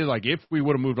whole idea, like, if we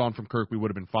would have moved on from Kirk, we would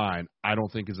have been fine, I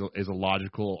don't think is a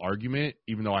logical argument,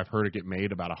 even though I've heard it get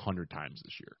made about 100 times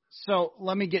this year. So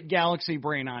let me get Galaxy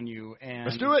Brain on you, and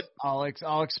let's do it. I'll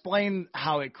explain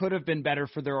how it could have been better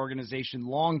for their organization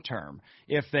long term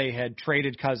if they had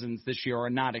traded Cousins this year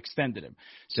or not extended him.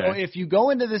 So if you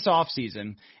go into this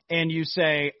offseason and you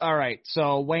say, all right,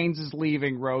 so Waynes is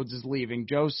leaving, Rhodes is leaving,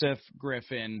 Joseph,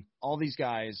 Griffin, all these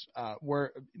guys,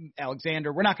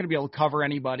 Alexander, we're not going to be able to cover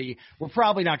anybody. We're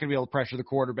probably not going to be able to pressure the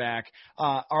quarterback.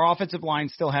 Our offensive line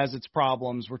still has its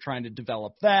problems. We're trying to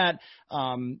develop that.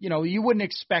 You wouldn't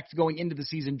expect going into the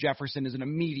season Jefferson is an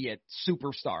immediate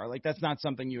superstar. Like, that's not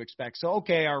something you expect. So,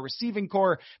 okay, our receiving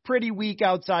core, pretty weak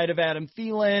outside of Adam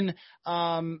Thielen.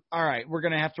 All right, we're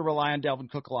going to have to rely on Dalvin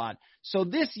Cook a lot. So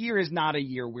this year is not a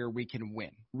year where we can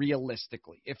win,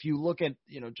 realistically. If you look at,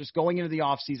 just going into the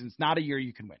offseason, it's not a year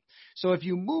you can win. So if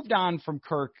you moved on from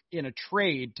Kirk in a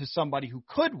trade to somebody who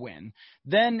could win,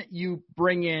 then you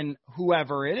bring in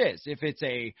whoever it is. If it's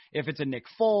a Nick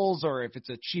Foles or if it's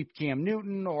a cheap Cam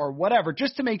Newton or whatever,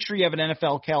 just to make sure you have an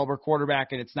NFL caliber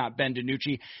quarterback and it's not Ben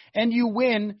DiNucci, and you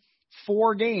win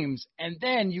 4 games, and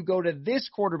then you go to this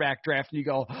quarterback draft and you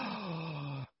go,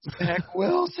 Zach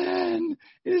Wilson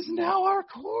is now our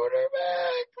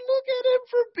quarterback. Look at him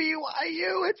for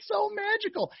BYU. It's so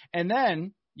magical. And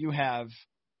then you have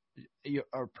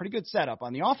a pretty good setup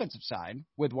on the offensive side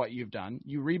with what you've done.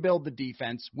 You rebuild the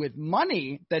defense with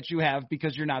money that you have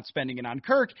because you're not spending it on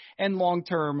Kirk, and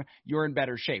long-term, you're in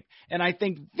better shape. And I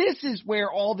think this is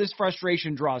where all this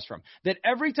frustration draws from, that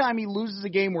every time he loses a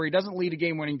game where he doesn't lead a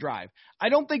game-winning drive, I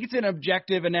don't think it's an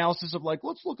objective analysis of, like,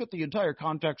 let's look at the entire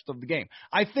context of the game.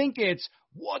 I think it's,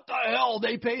 what the hell?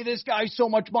 They pay this guy so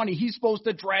much money. He's supposed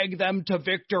to drag them to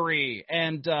victory.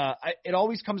 And it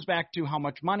always comes back to how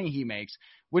much money he makes,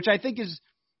 which I think is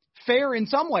fair in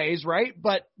some ways, right?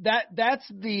 But that's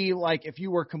the, like, if you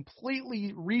were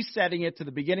completely resetting it to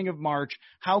the beginning of March,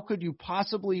 how could you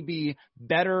possibly be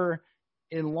better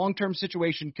in long-term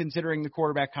situation considering the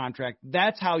quarterback contract?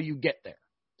 That's how you get there.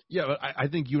 Yeah, but I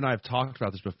think you and I have talked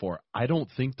about this before. I don't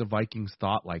think the Vikings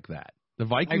thought like that. The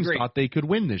Vikings thought they could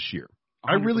win this year. 100%.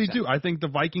 I really do. I think the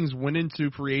Vikings went into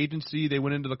free agency. They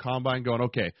went into the combine going,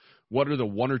 okay, what are the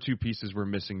 1 or 2 pieces we're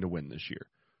missing to win this year?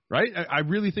 Right? I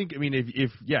really think, I mean,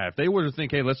 if they were to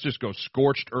think, hey, let's just go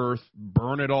scorched earth,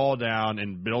 burn it all down,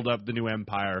 and build up the new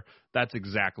empire, that's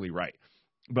exactly right.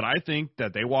 But I think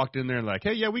that they walked in there and like,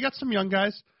 hey, yeah, we got some young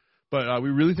guys, but we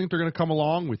really think they're going to come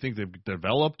along. We think they've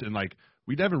developed, and, like,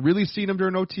 we haven't really seen them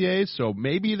during OTAs, so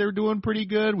maybe they're doing pretty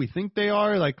good. We think they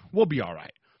are. Like, we'll be all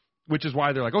right. Which is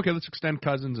why they're like, okay, let's extend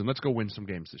Cousins and let's go win some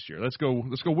games this year. Let's go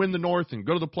win the North and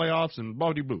go to the playoffs and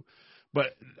blah-de-boo. But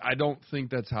I don't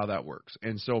think that's how that works.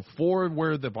 And so for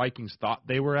where the Vikings thought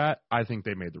they were at, I think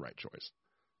they made the right choice.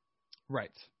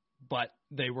 Right. But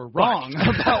they were wrong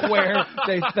about where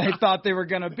they thought they were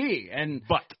going to be.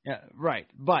 Right.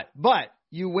 But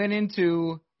you went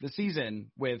into the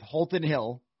season with Holton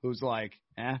Hill, who's like,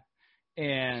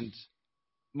 and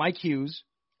Mike Hughes,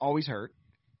 always hurt,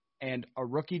 and a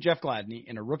rookie Jeff Gladney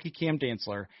and a rookie Cam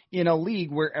Dantzler in a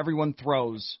league where everyone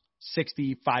throws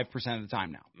 65% of the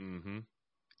time now. Mm-hmm.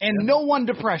 And no one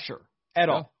to pressure at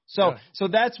all. So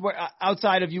that's where,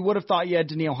 outside of, you would have thought you had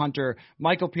Danielle Hunter,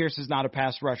 Michael Pierce is not a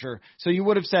pass rusher. So you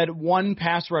would have said one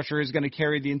pass rusher is going to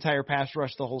carry the entire pass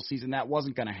rush the whole season. That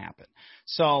wasn't going to happen.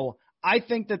 So I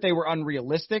think that they were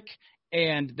unrealistic,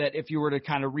 and that if you were to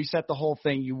kind of reset the whole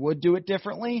thing, you would do it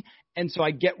differently. And so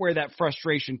I get where that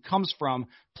frustration comes from.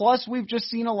 Plus, we've just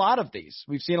seen a lot of these.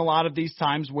 We've seen a lot of these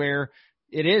times where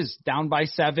it is down by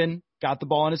 7, got the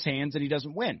ball in his hands, and he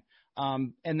doesn't win.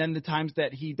 And then the times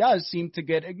that he does seem to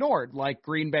get ignored, like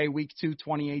Green Bay Week 2,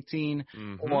 2018,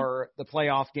 or the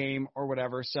playoff game or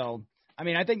whatever. So, I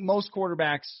mean, I think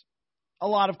a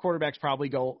lot of quarterbacks probably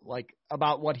go like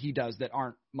about what he does that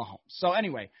aren't Mahomes. So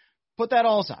anyway, put that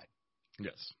all aside.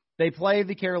 Yes. They play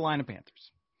the Carolina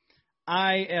Panthers.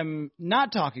 I am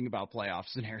not talking about playoff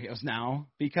scenarios now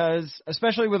because,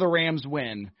 especially with a Rams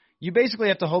win, you basically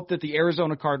have to hope that the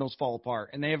Arizona Cardinals fall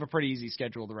apart, and they have a pretty easy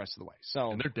schedule the rest of the way.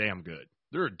 So And they're damn good.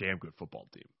 They're a damn good football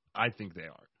team. I think they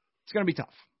are. it's going to be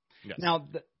tough. Yes. Now,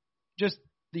 just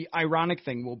the ironic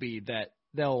thing will be that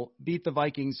they'll beat the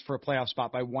Vikings for a playoff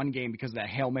spot by one game because of that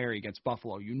Hail Mary against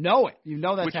Buffalo. You know it. You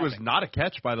know that's Which happening. was not a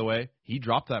catch, by the way. He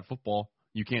dropped that football.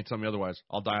 You can't tell me otherwise.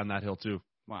 I'll die on that hill, too.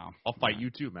 Wow. I'll fight you,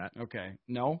 too, Matt. Okay.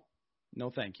 No,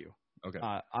 thank you. Okay.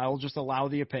 I'll just allow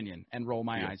the opinion and roll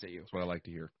my eyes at you. That's what I like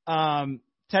to hear.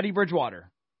 Teddy Bridgewater,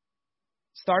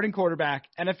 starting quarterback,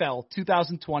 NFL,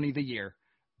 2020, the year.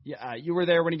 Yeah, you were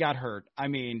there when he got hurt. I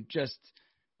mean, just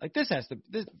like this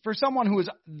for someone who was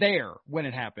there when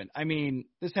it happened. I mean,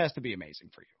 this has to be amazing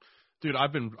for you. Dude,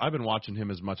 I've been watching him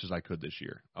as much as I could this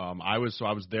year. I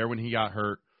was there when he got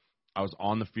hurt. I was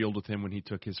on the field with him when he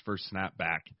took his first snap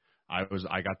back.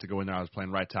 I got to go in there. I was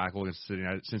playing right tackle against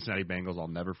Cincinnati Bengals. I'll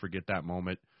never forget that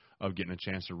moment of getting a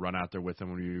chance to run out there with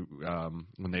him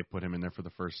when they put him in there for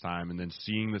the first time, and then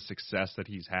seeing the success that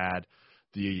he's had,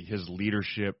 his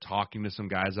leadership, talking to some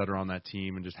guys that are on that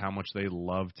team, and just how much they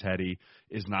love Teddy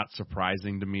is not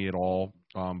surprising to me at all.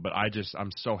 But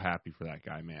I'm so happy for that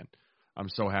guy, man. I'm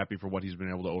so happy for what he's been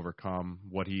able to overcome,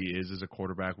 what he is as a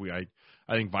quarterback.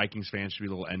 I think Vikings fans should be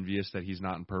a little envious that he's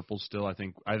not in purple still. I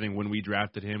think when we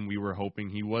drafted him, we were hoping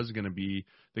he was going to be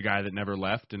the guy that never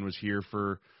left and was here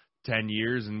for 10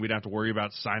 years, and we'd have to worry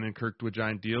about signing Kirk to a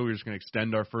giant deal. We're just going to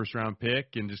extend our first-round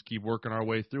pick and just keep working our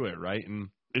way through it, right? And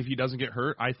if he doesn't get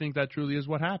hurt, I think that truly is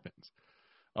what happens.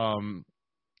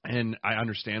 And I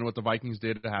understand what the Vikings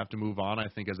did to have to move on. I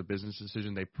think as a business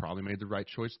decision, they probably made the right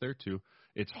choice there too.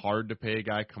 It's hard to pay a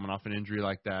guy coming off an injury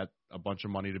like that a bunch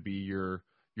of money to be your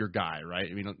guy, right?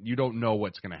 I mean, you don't know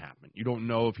what's going to happen. You don't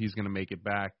know if he's going to make it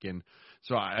back. And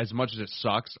so as much as it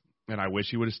sucks, and I wish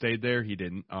he would have stayed there, he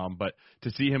didn't. But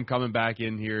to see him coming back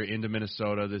in here into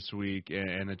Minnesota this week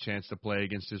and a chance to play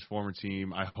against his former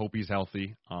team, I hope he's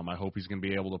healthy. I hope he's going to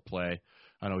be able to play.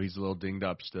 I know he's a little dinged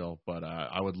up still, but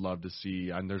I would love to see.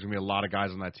 And there's going to be a lot of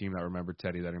guys on that team that remember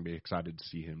Teddy that are going to be excited to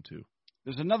see him too.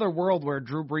 There's another world where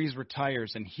Drew Brees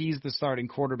retires and he's the starting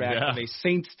quarterback of a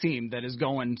Saints team that is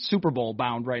going Super Bowl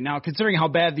bound right now, considering how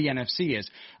bad the NFC is.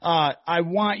 I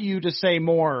want you to say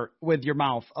more with your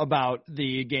mouth about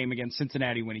the game against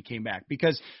Cincinnati when he came back,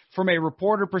 because from a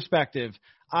reporter perspective,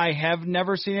 I have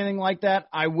never seen anything like that.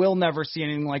 I will never see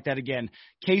anything like that again.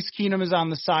 Case Keenum is on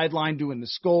the sideline doing the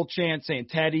skull chant, saying,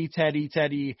 Teddy, Teddy,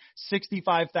 Teddy.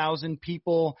 65,000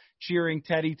 people cheering,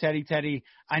 Teddy, Teddy, Teddy.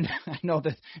 I know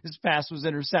that his pass was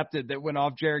intercepted that went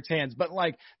off Jarek's hands, but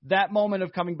like that moment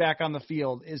of coming back on the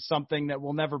field is something that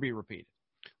will never be repeated.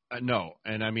 No,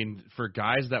 and I mean, for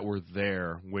guys that were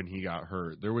there when he got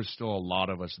hurt, there was still a lot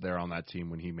of us there on that team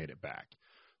when he made it back.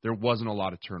 There wasn't a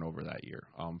lot of turnover that year.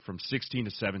 From 16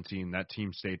 to 17, that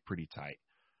team stayed pretty tight.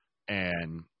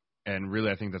 And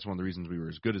really, I think that's one of the reasons we were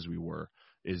as good as we were.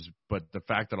 But the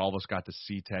fact that all of us got to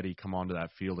see Teddy come onto that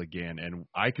field again, and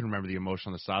I can remember the emotion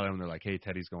on the sideline when they're like, hey,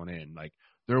 Teddy's going in. Like,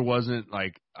 there wasn't,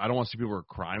 like, I don't want to see people were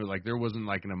crying, but, like, there wasn't,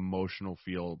 like, an emotional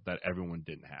feel that everyone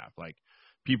didn't have. Like,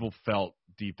 people felt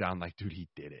deep down like, dude, he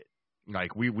did it.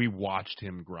 Like we watched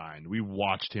him grind. We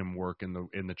watched him work in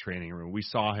the training room. We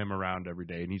saw him around every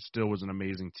day, and he still was an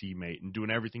amazing teammate and doing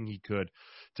everything he could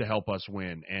to help us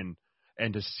win.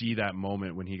 And to see that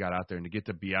moment when he got out there and to get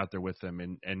to be out there with him,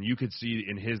 and you could see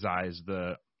in his eyes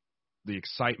the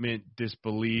excitement,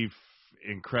 disbelief,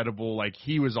 incredible. Like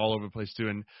he was all over the place too.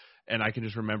 And I can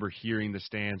just remember hearing the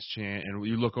stands chant. And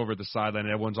you look over at the sideline,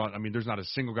 and everyone's on. I mean, there's not a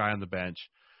single guy on the bench.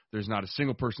 There's not a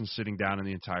single person sitting down in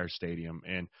the entire stadium.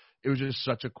 And it was just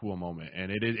such a cool moment. And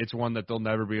it's one that they'll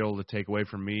never be able to take away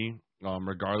from me,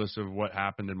 regardless of what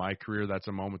happened in my career. That's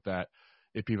a moment that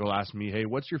if people ask me, hey,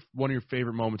 what's one of your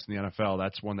favorite moments in the NFL?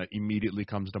 That's one that immediately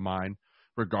comes to mind,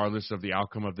 regardless of the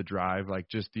outcome of the drive. Like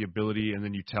just the ability, and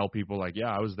then you tell people like,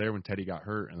 yeah, I was there when Teddy got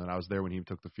hurt, and then I was there when he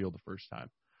took the field the first time.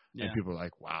 Yeah. And people are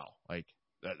like, wow, like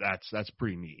that's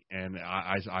pretty neat. And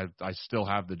I still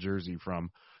have the jersey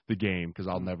from the game because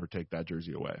I'll never take that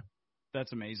jersey away.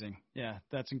 That's amazing. Yeah,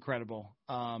 that's incredible.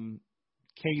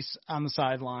 Case on the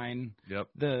sideline.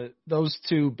 Yep. Those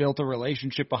two built a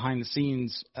relationship behind the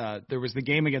scenes. There was the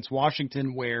game against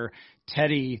Washington where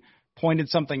Teddy pointed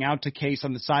something out to Case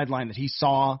on the sideline that he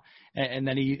saw, and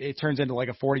then it turns into like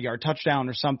a 40-yard touchdown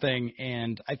or something.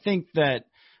 And I think that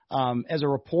as a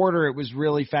reporter, it was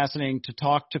really fascinating to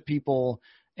talk to people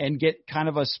and get kind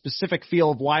of a specific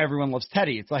feel of why everyone loves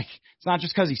Teddy. It's like, it's not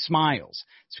just because he smiles.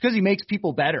 It's because he makes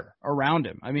people better around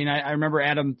him. I mean, I remember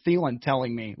Adam Thielen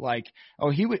telling me, like, oh,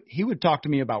 he would talk to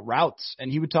me about routes,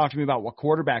 and he would talk to me about what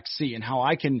quarterbacks see and how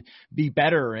I can be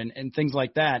better and things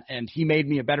like that. And he made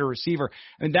me a better receiver.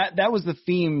 I mean, that was the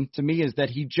theme to me, is that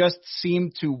he just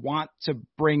seemed to want to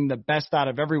bring the best out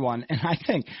of everyone. And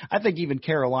I think even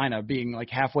Carolina being like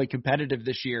halfway competitive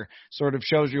this year sort of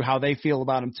shows you how they feel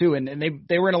about him too. And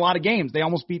they were in a lot of games. They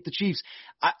almost beat the Chiefs.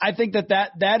 I think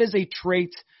that is a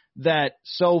trait that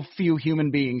so few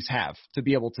human beings have, to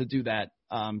be able to do that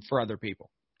for other people.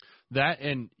 That,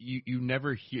 and you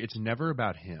never hear, it's never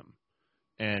about him.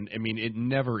 And I mean, it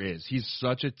never is. He's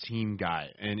such a team guy,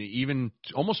 and even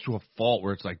almost to a fault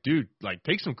where it's like, dude, like,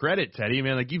 take some credit, Teddy,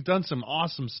 man. Like, you've done some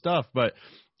awesome stuff, but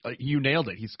you nailed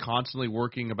it. He's constantly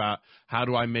working about how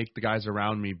do I make the guys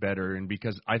around me better, and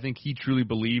because I think he truly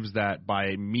believes that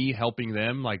by me helping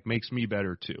them, like, makes me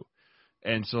better too.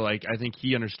 And so, like, I think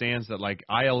he understands that, like,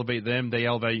 I elevate them, they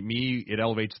elevate me, it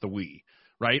elevates the we.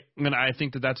 Right? And I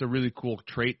think that that's a really cool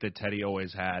trait that Teddy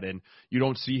always had. And you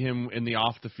don't see him in the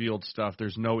off-the-field stuff.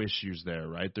 There's no issues there,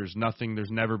 right? There's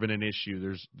never been an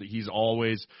issue. He's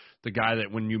always the guy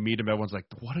that when you meet him, everyone's like,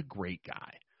 what a great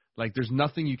guy. Like, there's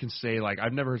nothing you can say. Like,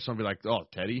 I've never heard somebody like, oh,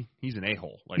 Teddy, he's an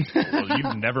a-hole. Like, well,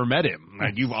 you've never met him.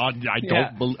 Like,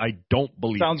 I don't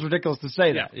believe. Sounds ridiculous to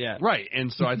say that. Yeah. Right.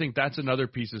 And so I think that's another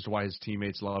piece as to why his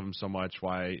teammates love him so much,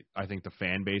 why I think the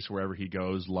fan base, wherever he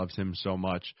goes, loves him so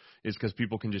much, is because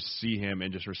people can just see him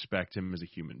and just respect him as a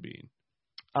human being.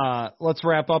 Let's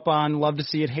wrap up on love to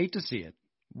see it, hate to see it.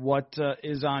 What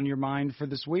is on your mind for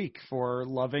this week for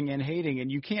loving and hating? And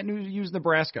you can't use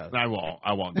Nebraska. I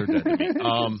won't. They're dead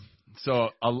to me. So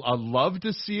I love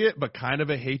to see it, but kind of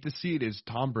a hate to see it is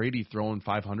Tom Brady throwing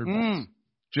 500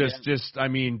 balls. I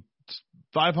mean,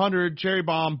 500 cherry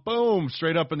bomb, boom,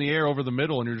 straight up in the air over the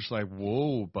middle, and you're just like,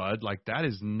 whoa, bud, like that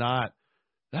is not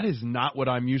what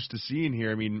I'm used to seeing here.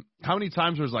 I mean, how many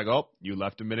times was like, oh, you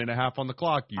left a minute and a half on the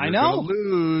clock. You're going to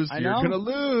lose. You're going to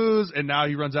lose. And now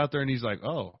he runs out there and he's like,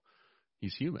 oh,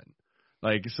 he's human.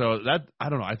 Like, so that, I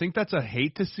don't know. I think that's a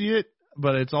hate to see it,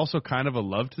 but it's also kind of a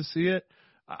love to see it.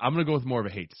 I'm going to go with more of a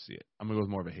hate to see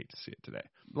it. Today.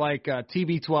 Like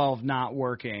TB12 not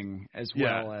working as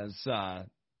well as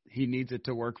he needs it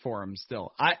to work for him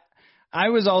still. I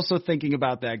was also thinking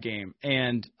about that game,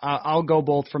 and I'll go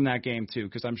both from that game too,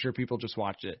 because I'm sure people just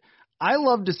watched it. I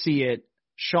love to see it,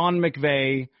 Sean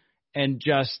McVay, and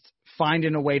just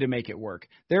finding a way to make it work.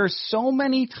 There are so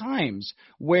many times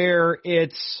where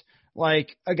it's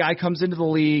like a guy comes into the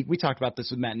league. We talked about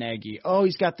this with Matt Nagy. Oh,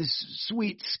 he's got this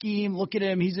sweet scheme. Look at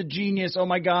him. He's a genius. Oh,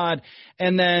 my God.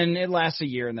 And then it lasts a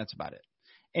year, and that's about it.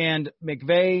 And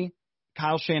McVay,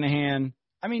 Kyle Shanahan,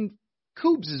 I mean,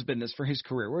 Coobs has been this for his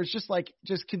career, where it's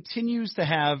just continues to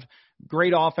have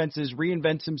great offenses,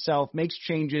 reinvents himself, makes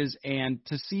changes, and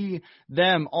to see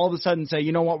them all of a sudden say,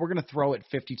 you know what, we're going to throw it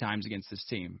 50 times against this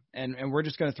team, and we're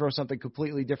just going to throw something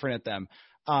completely different at them.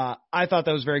 I thought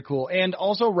that was very cool. And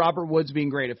also Robert Woods being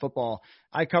great at football.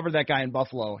 I covered that guy in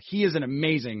Buffalo. He is an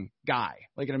amazing guy,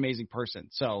 like an amazing person.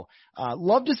 So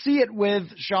love to see it with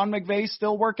Sean McVay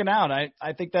still working out.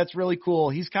 I think that's really cool.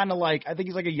 He's kind of like, I think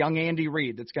he's like a young Andy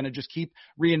Reid that's going to just keep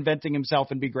reinventing himself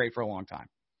and be great for a long time.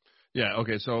 Yeah,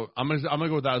 okay, so I'm gonna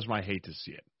go with that as my hate to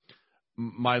see it.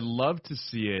 My love to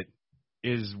see it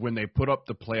is when they put up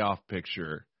the playoff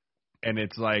picture, and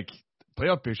it's like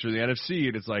playoff picture of the NFC,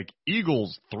 and it's like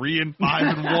Eagles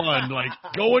 3-5-1, like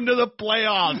going to the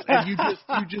playoffs, and you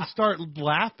just start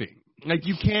laughing. Like,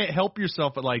 you can't help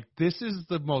yourself, but like, this is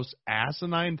the most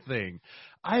asinine thing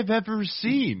I've ever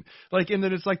seen. Like, and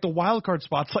then it's like the wild card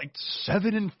spot's like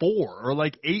 7-4 or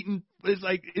like 8 and it's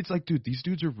like, dude, these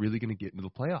dudes are really going to get into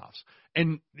the playoffs.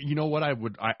 And you know what?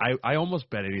 I almost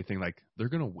bet anything like they're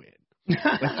going to win. Like,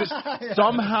 just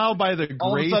somehow by the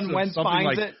grace of Wentz something,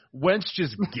 like it. Wentz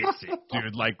just gets it,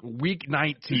 dude. Like week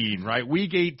 19, right?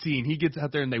 Week 18, he gets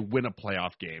out there and they win a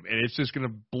playoff game, and it's just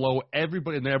gonna blow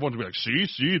everybody. And then everyone's gonna be like,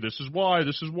 see, this is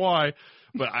why.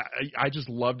 But I just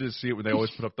love to see it when they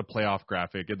always put up the playoff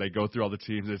graphic and they go through all the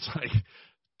teams. It's like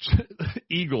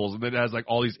Eagles, and then it has like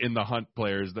all these in the hunt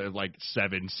players that have like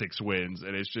 7-6 wins,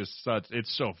 and it's just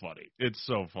it's so funny. It's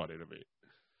so funny to me.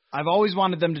 I've always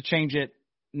wanted them to change it.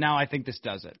 Now I think this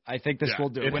does it. I think this will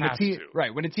do it. When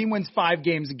a team wins 5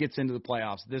 games and gets into the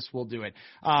playoffs, this will do it.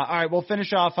 All right, we'll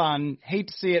finish off on hate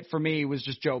to see it for me was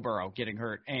just Joe Burrow getting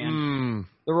hurt. And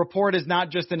the report is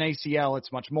not just an ACL,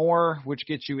 it's much more, which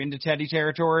gets you into Teddy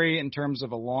territory in terms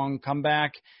of a long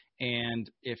comeback. And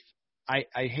if I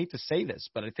hate to say this,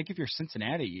 but I think if you're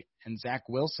Cincinnati and Zach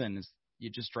Wilson, you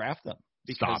just draft them.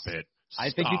 Stop it.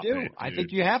 I think you do. It, I dude.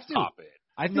 think you have to. Stop it.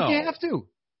 I think No. you have to.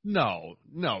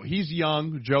 No, he's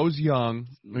young. Joe's young.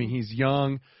 I mean, he's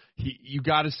young. You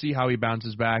got to see how he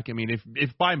bounces back. I mean,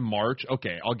 if by March,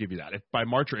 okay, I'll give you that. If by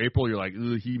March or April you're like,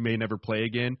 he may never play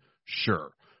again,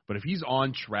 sure. But if he's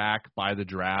on track by the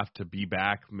draft to be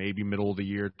back maybe middle of the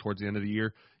year, towards the end of the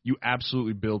year, you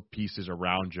absolutely build pieces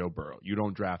around Joe Burrow. You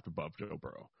don't draft above Joe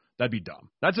Burrow. That'd be dumb.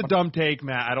 That's a dumb take,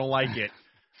 Matt. I don't like it.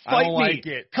 I don't like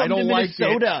it. Come I don't to like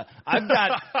Minnesota.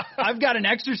 it. I've got an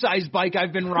exercise bike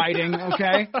I've been riding.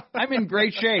 Okay, I'm in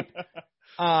great shape.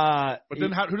 But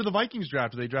then, who do the Vikings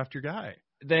draft? Do they draft your guy?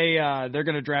 They're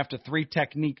going to draft a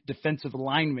 3-technique defensive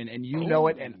lineman, and you know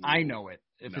it, and I know it.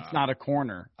 If it's not a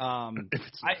corner,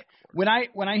 when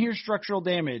I hear structural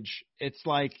damage, it's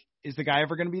like, is the guy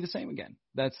ever going to be the same again?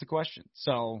 That's the question.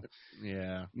 So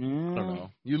yeah, I don't know.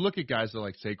 You look at guys that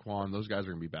like Saquon; those guys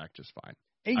are going to be back just fine.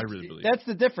 I really believe that's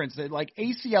the difference. Like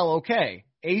ACL, okay.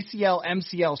 ACL,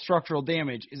 MCL, structural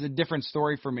damage is a different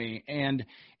story for me. And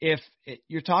if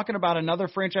you're talking about another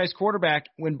franchise quarterback,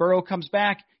 when Burrow comes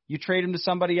back, you trade him to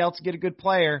somebody else, get a good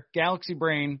player. Galaxy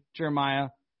brain, Jeremiah.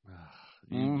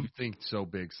 You think so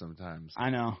big sometimes. I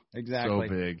know, exactly.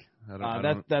 So big.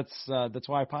 That's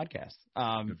why I podcast.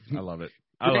 I love it.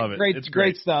 I love it. It's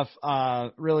great stuff.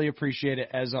 Really appreciate it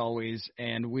as always.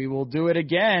 And we will do it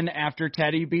again after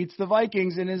Teddy beats the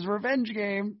Vikings in his revenge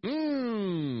game.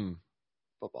 Mm.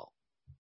 Football.